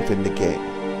active within the game.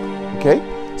 Okay,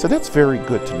 so that's very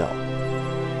good to know.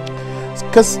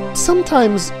 Because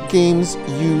sometimes games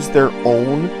use their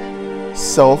own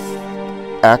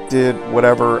self-acted,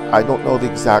 whatever, I don't know the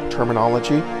exact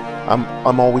terminology.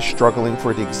 I'm always struggling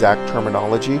for the exact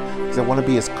terminology because I want to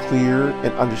be as clear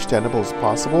and understandable as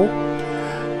possible.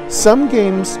 Some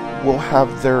games will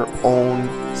have their own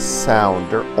sound,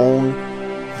 their own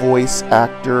voice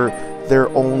actor, their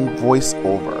own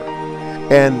voiceover,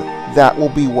 and that will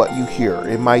be what you hear.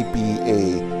 It might be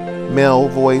a male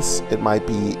voice, it might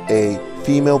be a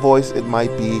female voice, it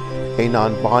might be a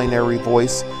non-binary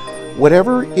voice.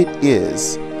 Whatever it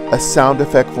is, a sound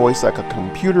effect voice like a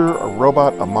computer, a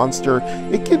robot, a monster,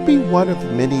 it could be one of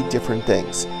many different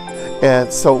things.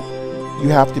 And so you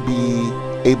have to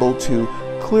be able to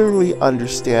clearly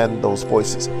understand those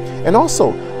voices. And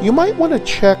also, you might want to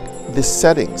check the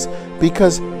settings,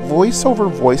 because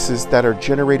voiceover voices that are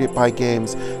generated by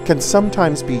games can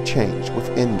sometimes be changed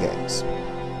within games.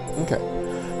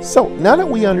 Okay, so now that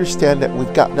we understand that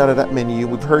we've gotten out of that menu,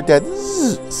 we've heard that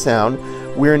zzz sound,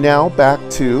 we're now back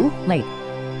to late.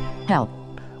 Help.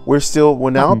 We're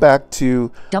now Button. back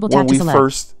to Double when tap to we select.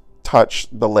 first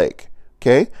touched the lake.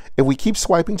 Okay, if we keep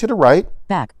swiping to the right,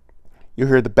 Back. you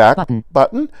hear the back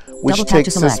Button. which Double tap to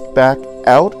takes us select. back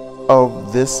out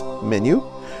of this menu.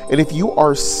 And if you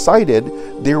are sighted,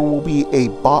 there will be a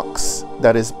box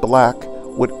that is black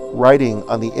with writing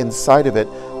on the inside of it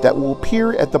that will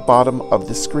appear at the bottom of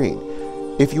the screen.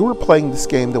 If you are playing this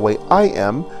game the way I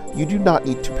am, you do not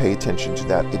need to pay attention to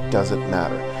that. It doesn't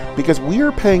matter, because we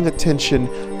are paying attention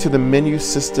to the menu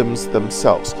systems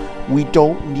themselves. We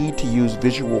don't need to use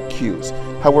visual cues.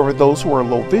 However, those who are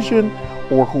low vision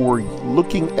or who are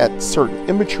looking at certain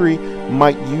imagery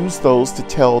might use those to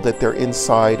tell that they're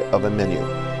inside of a menu.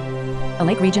 A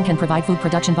lake region can provide food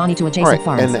production boni to adjacent Alright,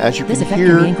 farms. and as you This can effect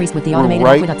hear, can be increased with the we're automated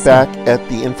right aqueduct back skill. at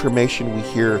the information we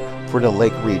hear for the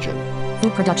lake region.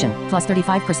 Food production plus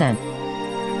 35%.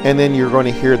 And then you're going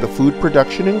to hear the food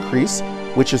production increase,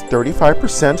 which is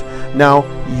 35%. Now,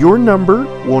 your number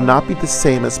will not be the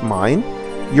same as mine.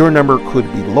 Your number could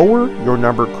be lower, your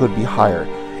number could be higher.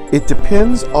 It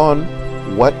depends on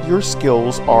what your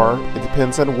skills are, it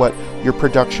depends on what your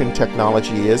production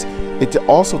technology is, it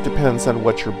also depends on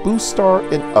what your boosts are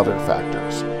and other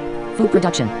factors. Food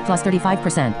production plus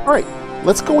 35%. Alright,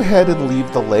 let's go ahead and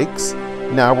leave the lakes.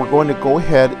 Now we're going to go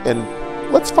ahead and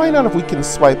let's find out if we can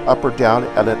swipe up or down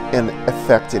and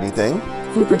affect anything.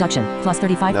 Food production plus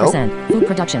 35%. Food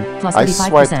production plus 35%. I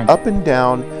swiped up and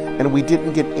down and we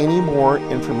didn't get any more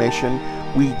information.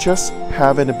 We just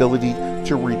have an ability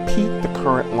to repeat the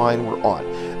current line we're on.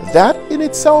 That in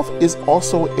itself is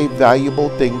also a valuable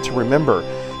thing to remember.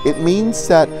 It means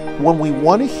that when we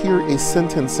want to hear a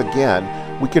sentence again,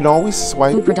 we can always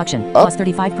swipe Food production up, plus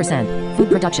 35%. Food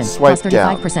production swipe plus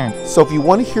down. 35%. So if you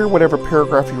want to hear whatever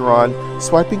paragraph you're on,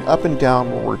 swiping up and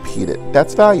down will repeat it.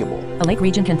 That's valuable. A lake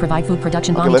region can provide food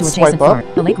production Okay, boni to let's adjacent swipe up.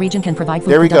 farm. A lake region can provide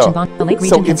food There we production go. boni. A lake So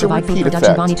region can it's a provide food repeat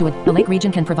production effect. boni to a lake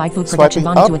region can provide food production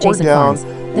Swiping boni up to or adjacent down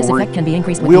farms. This will effect can be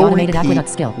increased with the will automated aqueduct repeat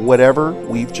skill. whatever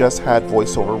we've just had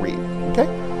voiceover read. Okay,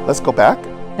 let's go back.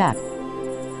 Back.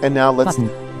 And now let's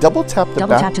Button. double tap the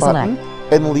Double back tap to button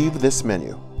and leave this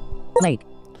menu. Lake.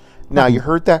 Now you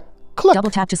heard that click.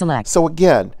 Double tap to select. So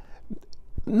again,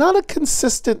 not a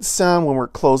consistent sound when we're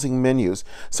closing menus.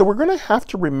 So we're going to have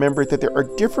to remember that there are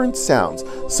different sounds.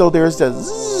 So there's the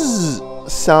zzz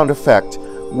sound effect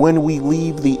when we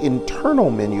leave the internal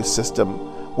menu system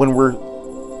when we're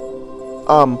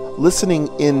listening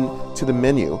into the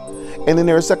menu. And then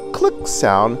there's a click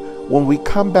sound when we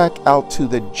come back out to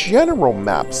the general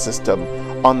map system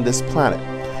on this planet.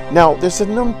 Now, there's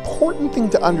an important thing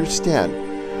to understand.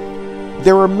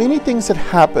 There are many things that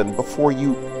happen before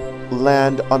you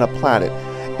land on a planet,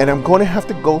 and I'm going to have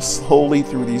to go slowly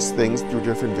through these things through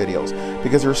different videos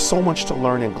because there's so much to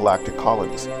learn in Galactic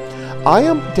Colonies. I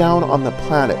am down on the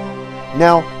planet.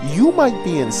 Now, you might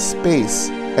be in space,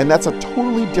 and that's a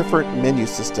totally different menu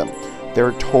system. There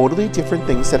are totally different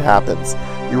things that happens.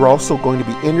 You're also going to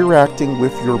be interacting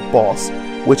with your boss,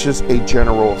 which is a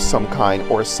general of some kind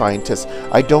or a scientist.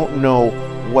 I don't know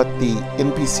what the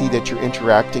NPC that you're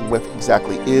interacting with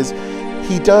exactly is.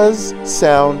 He does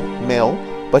sound male,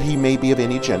 but he may be of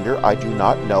any gender. I do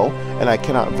not know, and I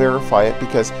cannot verify it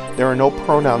because there are no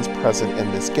pronouns present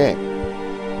in this game.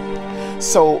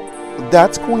 So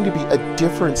that's going to be a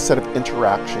different set of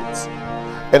interactions.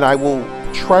 And I will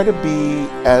try to be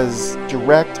as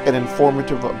direct and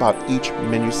informative about each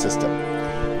menu system.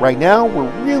 Right now,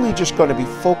 we're really just going to be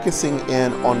focusing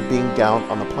in on being down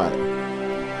on the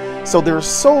planet. So there are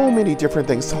so many different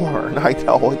things to learn. I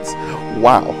know, it's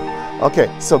wow. Okay,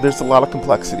 so there's a lot of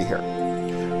complexity here.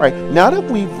 All right, now that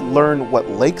we've learned what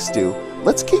lakes do,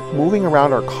 let's keep moving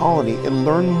around our colony and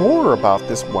learn more about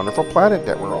this wonderful planet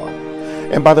that we're on.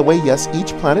 And by the way, yes,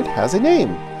 each planet has a name.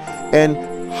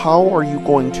 And how are you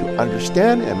going to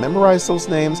understand and memorize those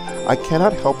names? I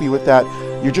cannot help you with that.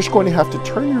 You're just going to have to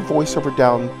turn your voiceover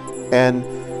down and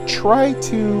try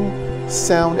to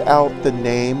sound out the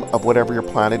name of whatever your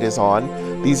planet is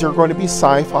on. These are going to be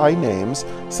sci-fi names,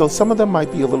 so some of them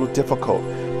might be a little difficult.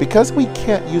 Because we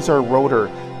can't use our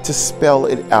rotor to spell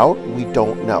it out, we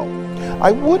don't know.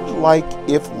 I would like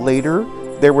if later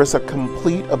there was a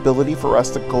complete ability for us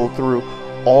to go through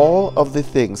all of the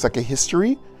things, like a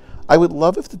history. I would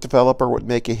love if the developer would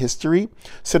make a history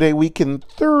so that we can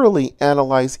thoroughly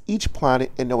analyze each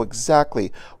planet and know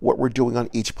exactly what we're doing on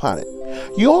each planet.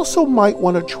 You also might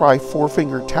want to try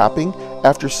four-finger tapping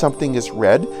after something is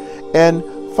read and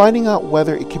finding out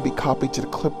whether it can be copied to the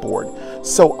clipboard.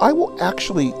 So I will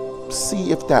actually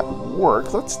see if that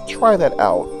works. Let's try that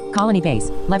out. Colony base,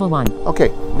 level 1. Okay,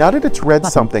 now that it's read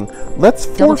something, let's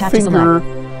four-finger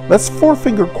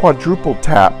quadruple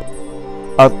tap,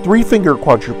 a three-finger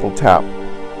quadruple tap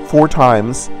 4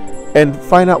 times, and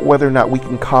find out whether or not we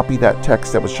can copy that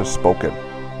text that was just spoken.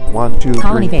 1, 2,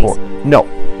 Colony 3, base. 4. No,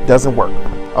 doesn't work.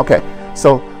 Okay,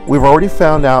 so we've already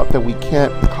found out that we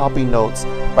can't copy notes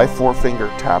by four-finger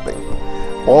tapping.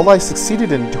 All I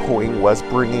succeeded in doing was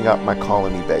bringing up my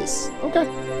colony base. Okay.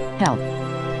 Help.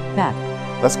 Back.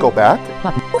 Let's go back.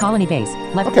 Button. Colony base.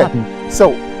 Left Okay. button.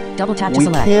 So Double tap to we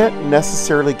select. can't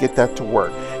necessarily get that to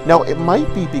work. Now it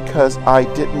might be because I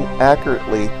didn't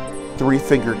accurately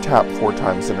three-finger tap 4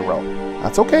 times in a row.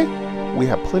 That's okay. We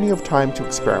have plenty of time to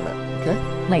experiment. Okay.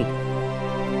 Late.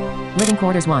 Living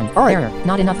quarters 1. All right. Error.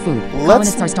 Not enough food.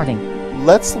 Colonists are starving.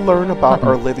 Let's learn about Button.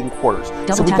 our living quarters. So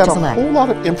Double we tap got to a select. whole lot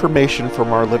of information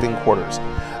from our living quarters.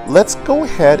 Let's go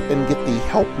ahead and get the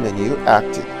help menu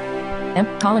active.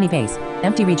 Colony base.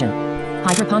 Empty region.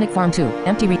 Hydroponic farm 2.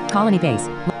 Empty colony base.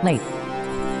 Late.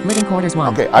 Living quarters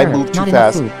 1. Okay, I Error. moved too Not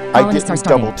enough fast. food. I Colonists are didn't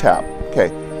starving. double tap. Okay.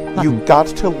 You Button. got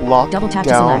to lock Double tap to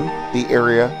down the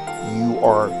area you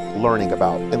are learning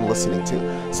about and listening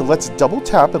to. So let's double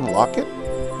tap and lock it.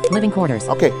 Living quarters.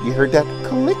 Okay, you heard that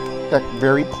click, that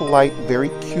very polite, very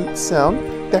cute sound,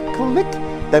 that click.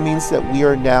 That means that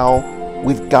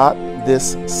we've got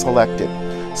this selected.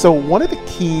 So one of the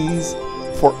keys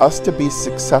for us to be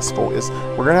successful is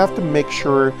we're gonna have to make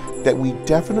sure that we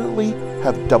definitely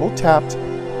have double tapped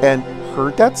and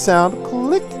heard that sound,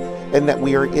 click, and that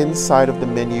we are inside of the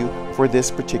menu for this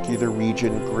particular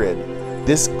region grid.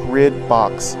 This grid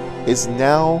box is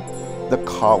now the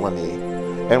colony.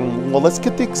 And well, let's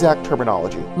get the exact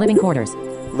terminology. Living quarters.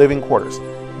 Living quarters.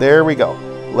 There we go.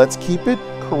 Let's keep it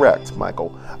correct,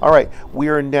 Michael. All right, we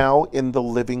are now in the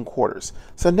living quarters.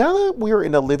 So now that we are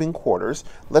in the living quarters,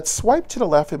 let's swipe to the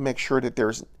left and make sure that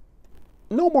there's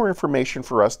no more information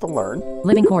for us to learn.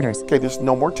 Living quarters. Okay, there's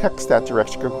no more text that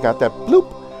direction. We got that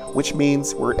bloop, which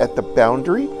means we're at the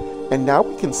boundary. And now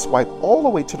we can swipe all the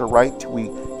way to the right till we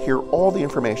hear all the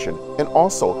information. And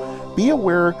also, be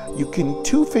aware you can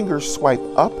 2-finger swipe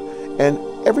up and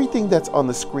everything that's on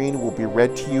the screen will be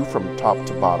read to you from top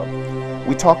to bottom.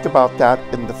 We talked about that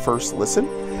in the first listen.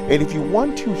 And if you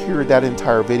want to hear that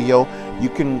entire video, you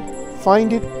can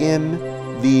find it in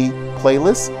the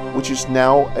playlist, which is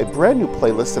now a brand new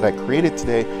playlist that I created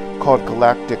today called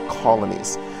Galactic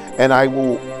Colonies. And I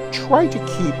will try to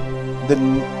keep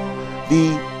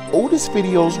the oldest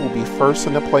videos will be first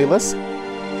in the playlist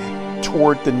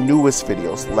toward the newest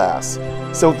videos last.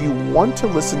 So if you want to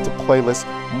listen to playlists,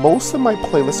 most of my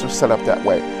playlists are set up that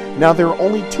way. Now there are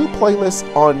only 2 playlists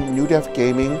on Newdeath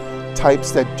Gaming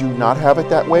types that do not have it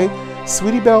that way.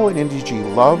 Sweetie Belle and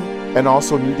NDG Love, and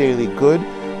also New Daily Good.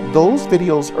 Those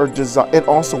videos are designed, and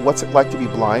also What's It Like to Be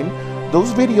Blind.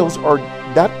 Those videos are,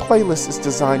 that playlist is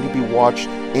designed to be watched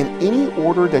in any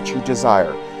order that you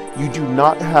desire. You do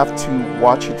not have to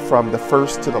watch it from the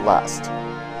first to the last.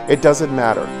 It doesn't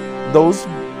matter. Those,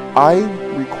 I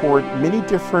record many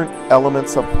different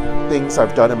elements of things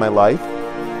I've done in my life.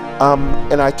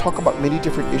 And I talk about many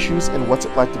different issues and what's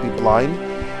it like to be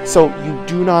blind. So you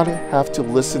do not have to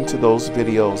listen to those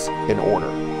videos in order.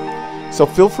 So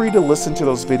feel free to listen to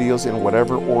those videos in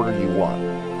whatever order you want.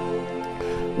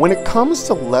 When it comes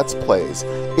to Let's Plays,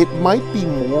 it might be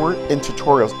more in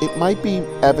tutorials. It might be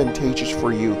advantageous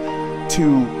for you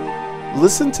to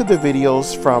listen to the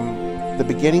videos from the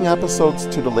beginning episodes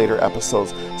to the later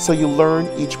episodes, so you learn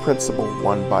each principle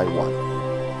one by one.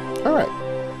 All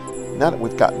right, now that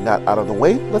we've gotten that out of the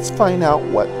way, let's find out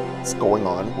what's going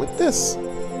on with this.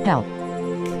 Help.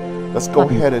 Let's go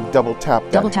ahead and double tap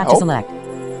that. Double tap help. to select.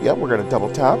 Yeah, we're going to double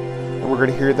tap, and we're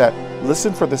going to hear that.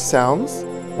 Listen for the sounds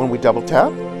when we double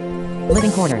tap.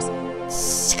 Living quarters.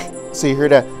 So you hear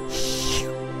that.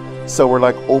 So we're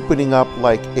like opening up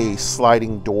like a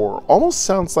sliding door. Almost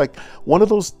sounds like one of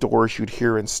those doors you'd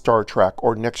hear in Star Trek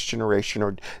or Next Generation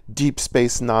or Deep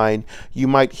Space Nine. You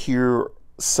might hear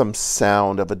some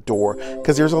sound of a door,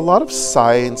 because there's a lot of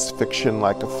science fiction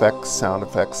like effects, sound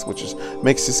effects, which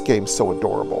makes this game so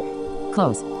adorable.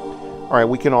 Close. All right,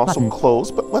 we can also Button.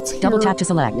 close, but let's hear Double tap to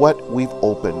select. what we've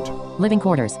opened. Living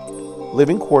quarters.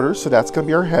 Living quarters, so that's going to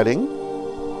be our heading.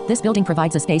 This building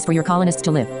provides a space for your colonists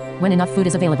to live. When enough food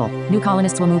is available, new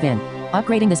colonists will move in.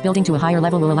 Upgrading this building to a higher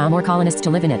level will allow more colonists to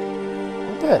live in it.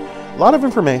 Okay, a lot of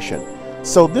information.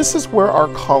 So this is where our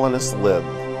colonists live.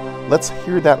 Let's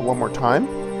hear that one more time.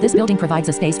 This building provides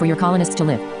a space for your colonists to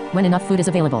live. When enough food is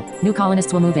available, new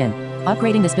colonists will move in.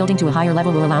 Upgrading this building to a higher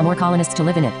level will allow more colonists to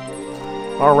live in it.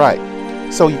 All right.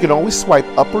 So you can always swipe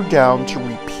up or down to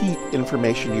repeat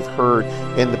information you've heard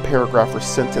in the paragraph or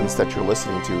sentence that you're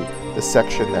listening to, the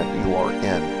section that you are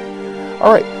in.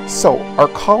 All right, so our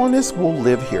colonists will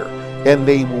live here, and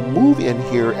they will move in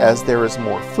here as there is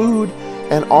more food,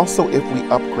 and also if we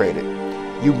upgrade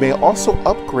it. You may also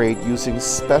upgrade using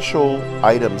special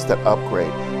items that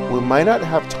upgrade. We might not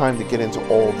have time to get into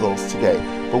all of those today,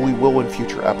 but we will in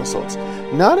future episodes.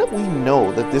 Now that we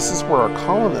know that this is where our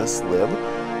colonists live,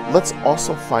 let's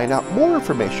also find out more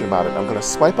information about it. I'm going to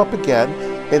swipe up again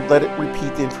and let it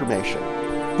repeat the information.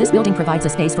 This building provides a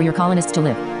space for your colonists to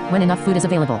live. When enough food is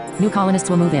available, new colonists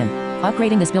will move in.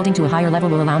 Upgrading this building to a higher level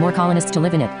will allow more colonists to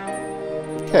live in it.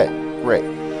 Okay, great.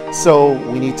 So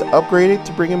we need to upgrade it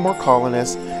to bring in more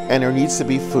colonists, and there needs to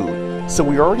be food. So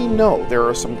we already know there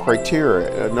are some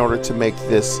criteria in order to make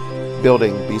this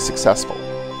building be successful.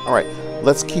 All right,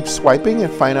 let's keep swiping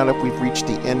and find out if we've reached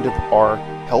the end of our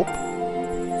help.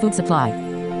 Food supply.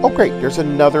 Oh great, there's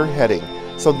another heading.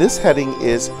 So this heading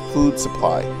is food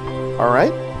supply. All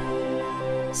right.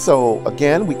 So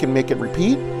again, we can make it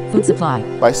repeat. Food supply.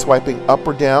 By swiping up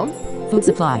or down. Food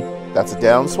supply. That's a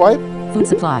down swipe. Food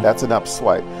supply. That's an up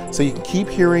swipe. So you can keep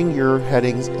hearing your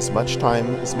headings as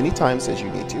many times as you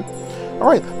need to. All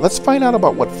right, let's find out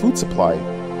about what food supply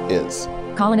is.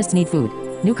 Colonists need food.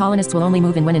 New colonists will only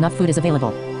move in when enough food is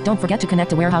available. Don't forget to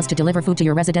connect a warehouse to deliver food to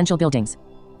your residential buildings.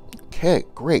 Okay,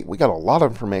 great. We got a lot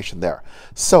of information there.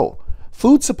 So,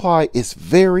 food supply is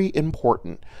very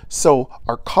important. So,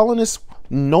 our colonists,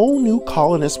 no new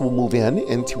colonists will move in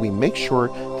until we make sure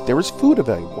that there is food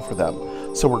available for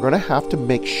them. So, we're going to have to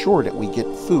make sure that we get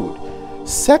food.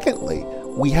 Secondly,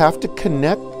 we have to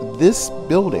connect this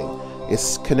building.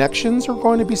 Connections are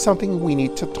going to be something we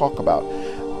need to talk about.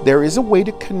 There is a way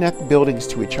to connect buildings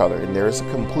to each other, and there is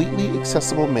a completely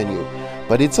accessible menu.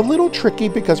 But it's a little tricky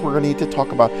because we're going to need to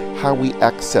talk about how we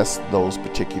access those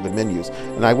particular menus.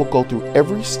 And I will go through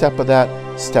every step of that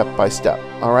step by step.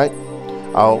 All right?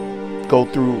 I'll go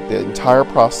through the entire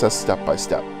process step by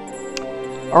step.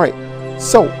 All right.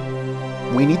 So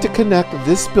we need to connect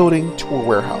this building to a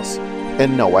warehouse.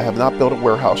 And no, I have not built a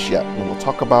warehouse yet. And we'll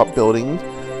talk about building.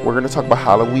 We're going to talk about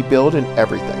how do we build and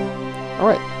everything. All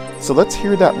right. So let's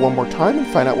hear that one more time and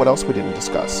find out what else we didn't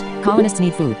discuss. Colonists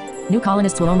need food. New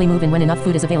colonists will only move in when enough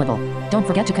food is available. Don't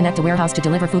forget to connect a warehouse to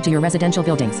deliver food to your residential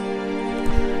buildings.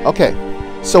 Okay,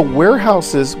 so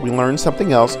warehouses, we learned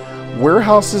something else.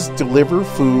 Warehouses deliver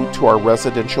food to our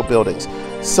residential buildings.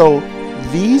 So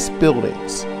these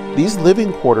buildings, these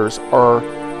living quarters are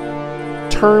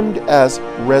termed as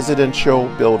residential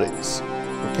buildings.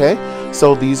 Okay,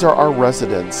 so these are our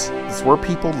residents. This is where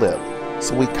people live.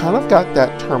 So we kind of got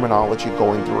that terminology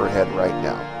going through our head right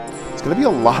now. It's going to be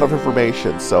a lot of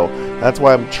information, so that's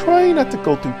why I'm trying not to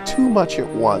go through too much at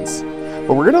once.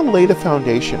 But we're going to lay the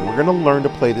foundation. We're going to learn to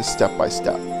play this step by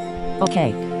step.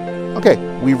 Okay.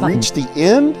 Okay, we've reached the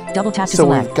end. Double tap to so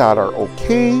select. We've got our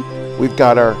okay. We've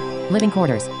got our living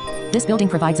quarters. This building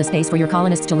provides a space for your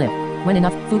colonists to live. When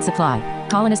enough food supply.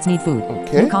 Colonists need food.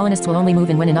 Okay. New colonists will only move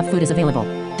in when enough food is available.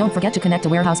 Don't forget to connect a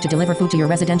warehouse to deliver food to your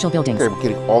residential buildings. Okay, we're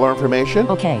getting all our information.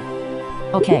 Okay.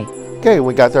 Okay. Okay,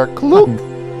 we got our kluk.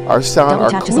 Our sound, Double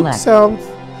our tap to kluk select.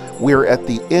 sound. We're at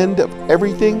the end of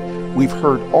everything. We've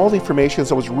heard all the information,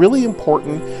 so it's really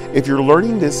important if you're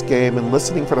learning this game and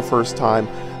listening for the first time,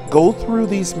 go through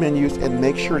these menus and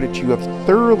make sure that you have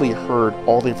thoroughly heard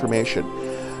all the information.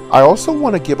 I also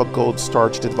want to give a gold star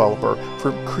to the developer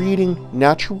for creating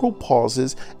natural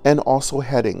pauses and also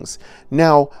headings.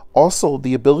 Now, also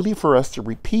the ability for us to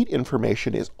repeat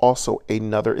information is also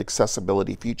another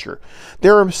accessibility feature.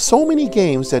 There are so many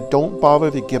games that don't bother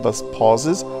to give us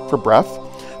pauses for breath,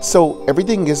 so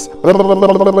everything is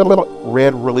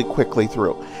read really quickly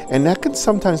through. And that can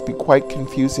sometimes be quite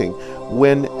confusing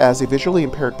when, as a visually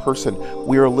impaired person,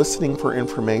 we are listening for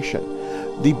information.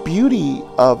 The beauty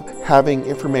of having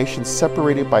information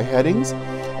separated by headings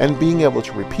and being able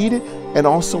to repeat it and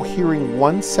also hearing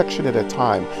one section at a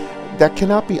time, that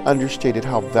cannot be understated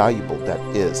how valuable that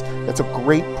is. That's a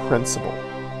great principle.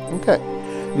 Okay,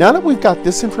 now that we've got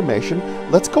this information,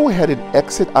 let's go ahead and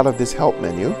exit out of this help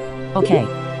menu. Okay.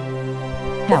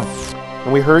 Help.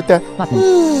 And we heard that.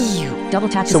 Button. Double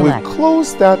tap to so select. we've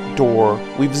closed that door.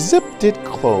 We've zipped it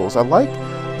closed. I like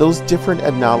those different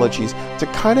analogies to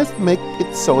kind of make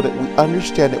it so that we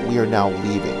understand that we are now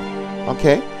leaving.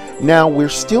 Okay? Now, we're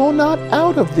still not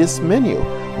out of this menu.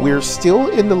 We're still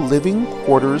in the living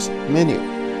quarters menu.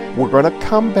 We're going to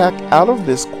come back out of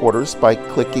this quarters by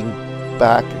clicking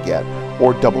back again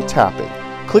or double tapping.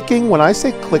 Clicking, when I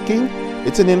say clicking,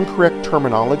 it's an incorrect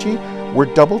terminology.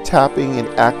 We're double tapping and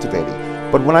activating.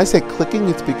 But when I say clicking,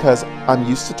 it's because I'm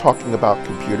used to talking about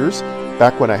computers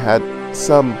back when I had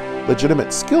some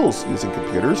legitimate skills using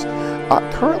computers. I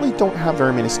currently don't have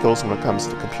very many skills when it comes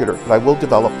to the computer, but I will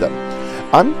develop them.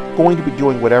 I'm going to be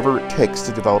doing whatever it takes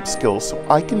to develop skills so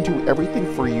I can do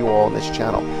everything for you all on this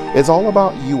channel. It's all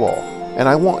about you all, and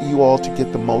I want you all to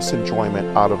get the most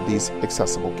enjoyment out of these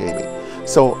accessible gaming.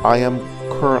 So I am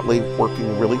currently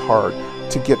working really hard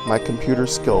to get my computer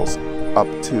skills up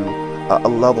to a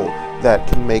level that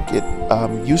can make it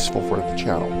useful for the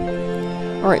channel.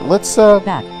 All right, let's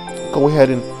go ahead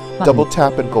and double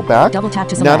tap and go back. Double tap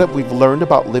to select. Now that we've learned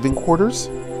about living quarters.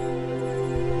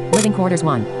 Living quarters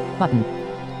 1 button.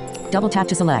 Double tap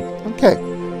to select. Okay,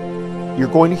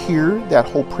 you're going to hear that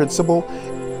whole principle.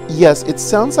 Yes, it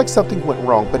sounds like something went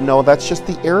wrong, but no, that's just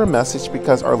the error message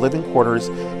because our living quarters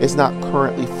is not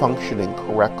currently functioning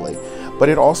correctly. But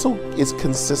it also is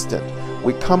consistent.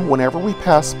 We come, whenever we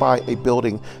pass by a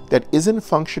building that isn't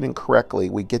functioning correctly,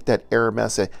 we get that error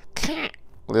message.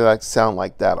 Like sound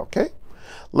like that, okay?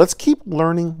 Let's keep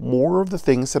learning more of the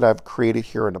things that I've created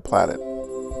here on the planet.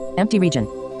 Empty region.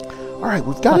 All right,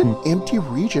 we've got an empty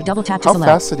region. Double tap to How select.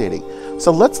 fascinating.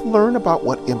 So let's learn about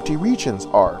what empty regions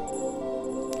are.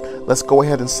 Let's go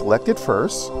ahead and select it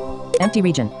first. Empty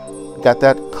region. Got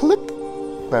that click,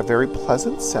 that very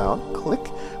pleasant sound, click.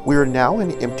 We are now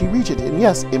in empty region. And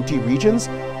yes, empty regions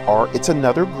it's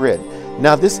another grid.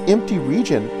 Now this empty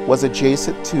region was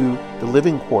adjacent to the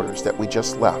living quarters that we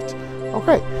just left.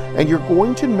 Okay, and you're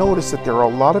going to notice that there are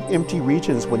a lot of empty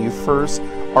regions when you first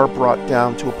are brought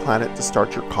down to a planet to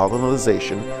start your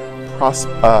colonization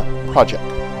project,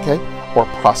 okay, or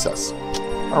process.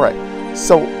 All right,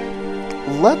 so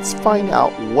let's find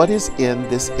out what is in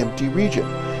this empty region.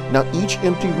 Now each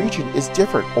empty region is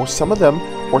different, or some of them,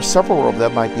 or several of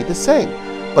them might be the same,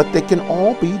 but they can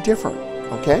all be different,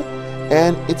 okay?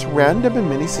 And it's random in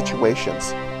many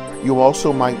situations. You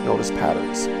also might notice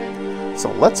patterns. So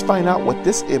let's find out what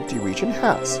this empty region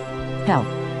has. Help.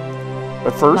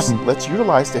 But first, Button. let's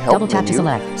utilize the help Double tap to menu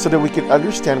select. so that we can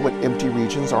understand what empty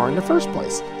regions are in the first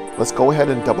place. Let's go ahead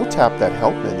and double tap that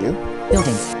help menu.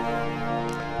 Buildings.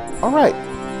 All right.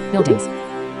 Buildings.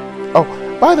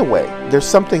 Oh, by the way, there's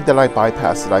something that I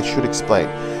bypassed that I should explain.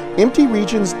 Empty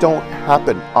regions don't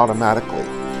happen automatically.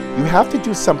 You have to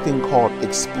do something called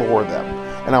explore them.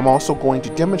 And I'm also going to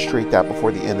demonstrate that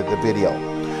before the end of the video.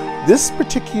 This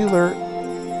particular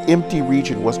empty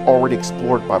region was already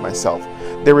explored by myself.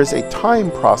 There is a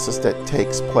time process that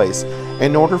takes place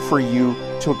in order for you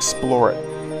to explore it.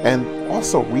 And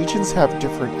also, regions have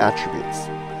different attributes.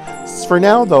 For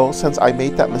now though, since I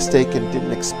made that mistake and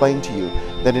didn't explain to you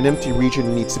that an empty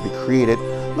region needs to be created,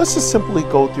 let's just simply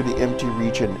go through the empty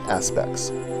region aspects.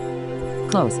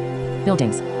 Close.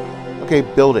 Buildings. Okay,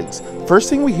 buildings. First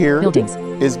thing we hear Buildings.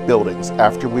 is buildings,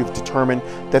 after we've determined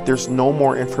that there's no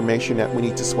more information that we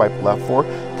need to swipe left for,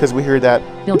 because we hear that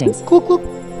Buildings. cloop,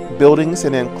 cloop, buildings,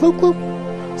 and then cloop,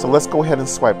 cloop. So let's go ahead and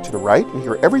swipe to the right and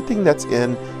hear everything that's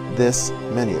in this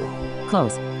menu.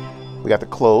 Close. We got the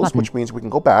close, Button. which means we can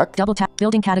go back. Double tap.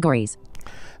 Building categories.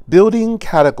 Building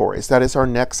categories, that is our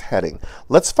next heading.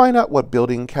 Let's find out what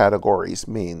building categories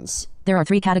means. There are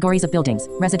 3 categories of buildings: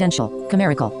 residential,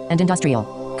 commercial, and industrial.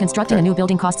 Constructing a new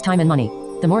building costs time and money.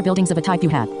 The more buildings of a type you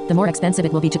have, the more expensive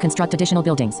it will be to construct additional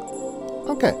buildings.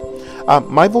 Okay.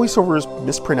 My voiceover is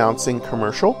mispronouncing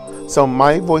commercial, so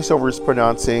my voiceover is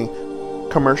pronouncing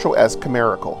commercial as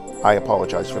comerical. I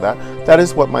apologize for that. That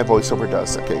is what my voiceover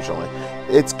does occasionally.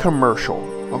 It's commercial,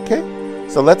 okay?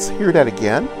 So let's hear that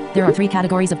again. There are 3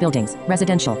 categories of buildings: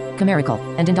 residential, commercial,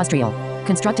 and industrial.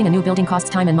 Constructing a new building costs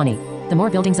time and money. The more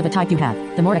buildings of a type you have,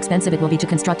 the more expensive it will be to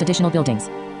construct additional buildings.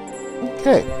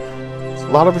 Okay, there's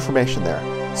a lot of information there.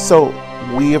 So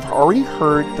we have already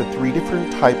heard the 3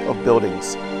 different type of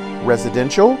buildings: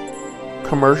 residential,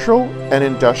 commercial, and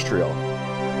industrial.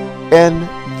 And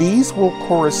these will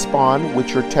correspond with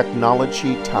your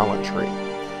technology talent tree.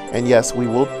 And yes, we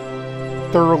will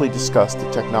thoroughly discuss the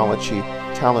technology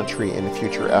talent tree in the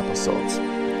future episodes.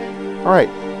 All right,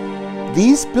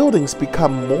 these buildings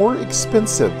become more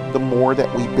expensive the more that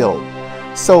we build.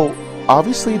 So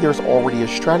obviously there's already a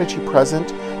strategy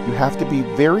present. You have to be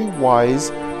very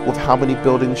wise with how many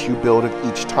buildings you build of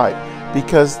each type,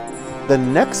 because the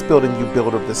next building you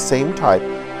build of the same type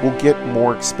will get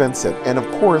more expensive. And of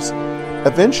course,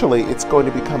 Eventually, it's going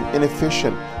to become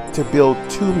inefficient to build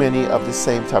too many of the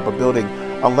same type of building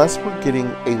unless we're getting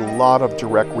a lot of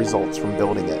direct results from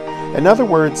building it. In other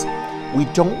words, we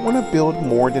don't want to build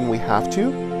more than we have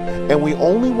to, and we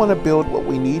only want to build what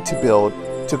we need to build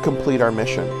to complete our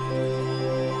mission.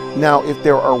 Now, if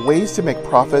there are ways to make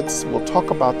profits, we'll talk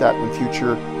about that in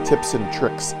future tips and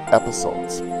tricks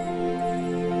episodes.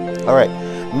 All right,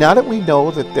 now that we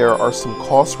know that there are some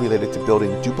costs related to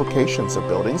building duplications of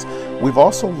buildings, we've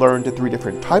also learned the 3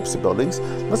 different types of buildings.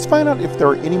 Let's find out if there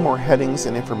are any more headings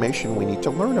and information we need to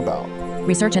learn about.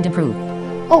 Research and improve.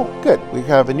 Oh, good. We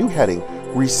have a new heading,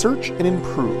 Research and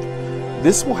Improve.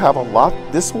 This will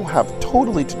have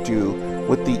totally to do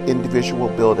with the individual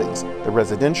buildings, the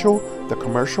residential, the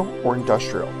commercial, or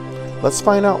industrial. Let's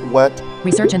find out what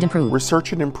Research and Improve.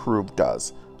 Research and Improve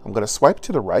does. I'm going to swipe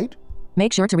to the right.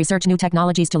 Make sure to research new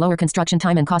technologies to lower construction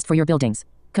time and cost for your buildings.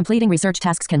 Completing research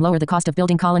tasks can lower the cost of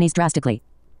building colonies drastically.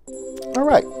 All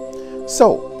right,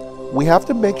 so we have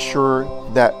to make sure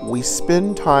that we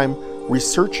spend time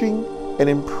researching and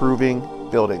improving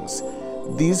buildings.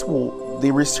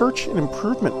 The research and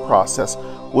improvement process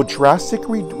will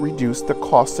drastically reduce the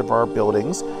cost of our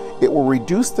buildings. It will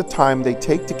reduce the time they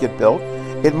take to get built.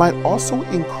 It might also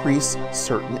increase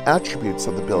certain attributes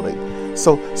of the building.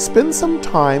 So spend some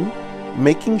time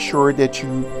making sure that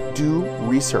you do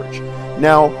research.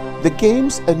 Now, the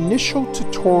game's initial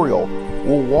tutorial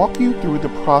will walk you through the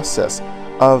process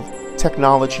of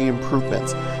technology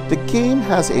improvements. The game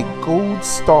has a gold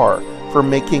star for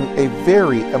making a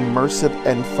very immersive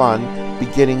and fun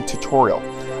beginning tutorial.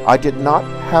 I did not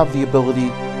have the ability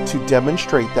to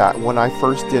demonstrate that when I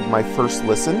first did my first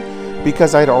listen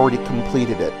because I'd already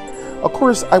completed it. Of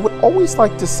course, I would always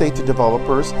like to say to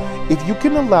developers, if you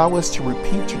can allow us to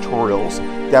repeat tutorials,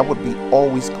 that would be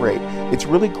always great. It's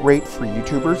really great for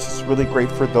YouTubers, it's really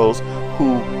great for those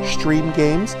who stream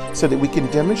games so that we can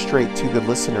demonstrate to the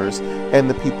listeners and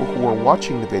the people who are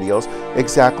watching the videos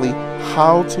exactly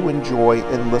how to enjoy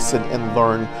and listen and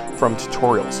learn from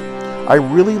tutorials. I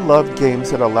really love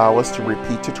games that allow us to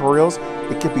repeat tutorials.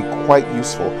 It can be quite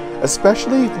useful,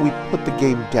 especially if we put the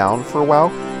game down for a while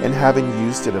and haven't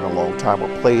used it in a long time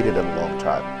or played it in a long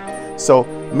time. So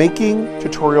making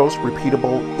tutorials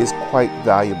repeatable is quite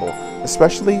valuable,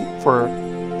 especially for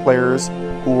players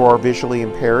who are visually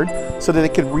impaired, so that they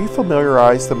can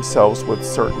refamiliarize themselves with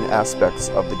certain aspects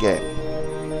of the game.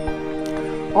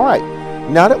 All right,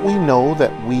 now that we know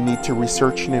that we need to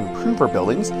research and improve our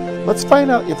buildings, let's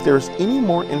find out if there's any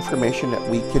more information that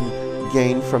we can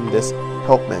gain from this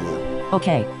help menu.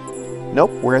 Okay.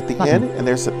 Nope, we're at the end and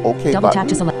there's an OK Double button. tap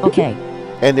to select. Okay.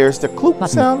 And there's the cloop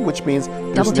sound, which means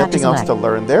there's Double tap to nothing else to select.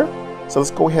 learn there. So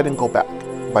let's go ahead and go back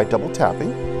by double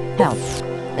tapping. Help.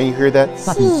 And you hear that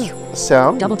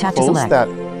sound. Double tap to Close select. that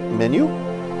menu.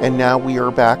 And now we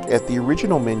are back at the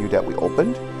original menu that we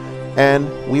opened. And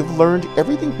we've learned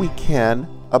everything we can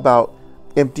about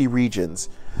empty regions.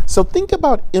 So think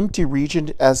about empty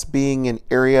region as being an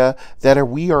area that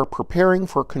we are preparing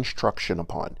for construction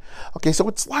upon. Okay, so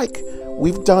it's like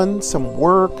we've done some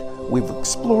work, we've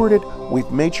explored it, we've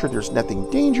made sure there's nothing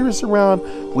dangerous around,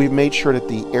 we've made sure that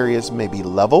the areas may be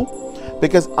level,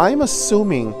 because I'm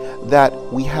assuming that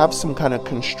we have some kind of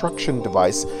construction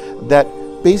device that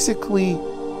basically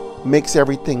makes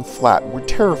everything flat. We're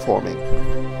terraforming.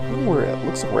 It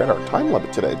looks like we're at our time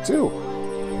limit today too.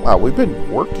 Wow, we've been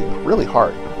working really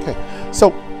hard. Okay,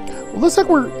 so it looks like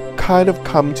we're kind of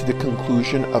come to the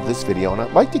conclusion of this video, and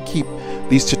I'd like to keep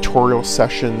these tutorial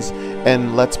sessions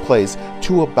and Let's Plays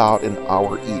to about an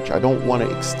hour each. I don't want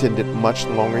to extend it much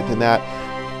longer than that.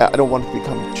 I don't want it to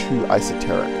become too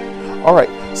esoteric. All right,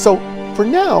 so for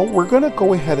now, we're going to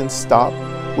go ahead and stop.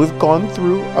 We've gone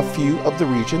through a few of the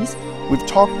regions. We've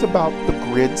talked about the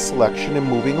grid selection and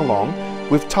moving along.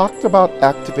 We've talked about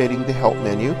activating the help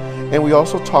menu, and we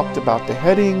also talked about the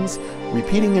headings,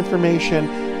 repeating information,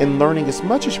 and learning as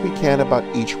much as we can about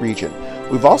each region.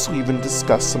 We've also even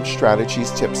discussed some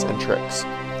strategies, tips, and tricks.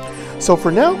 So for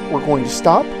now, we're going to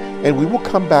stop, and we will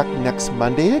come back next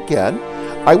Monday again.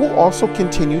 I will also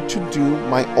continue to do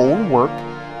my own work,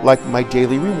 like my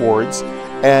daily rewards,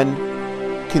 and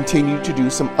continue to do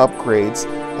some upgrades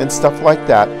and stuff like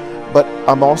that. But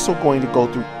I'm also going to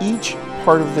go through each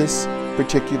part of this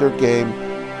particular game,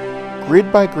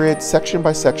 grid by grid, section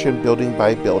by section, building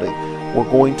by building. We're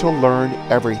going to learn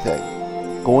everything.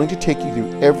 Going to take you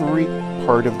through every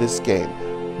part of this game.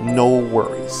 No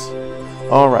worries.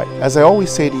 All right, as I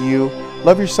always say to you,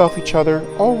 love yourself, each other,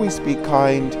 always be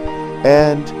kind,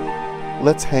 and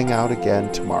let's hang out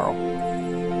again tomorrow.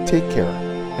 Take care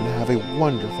and have a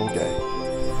wonderful day.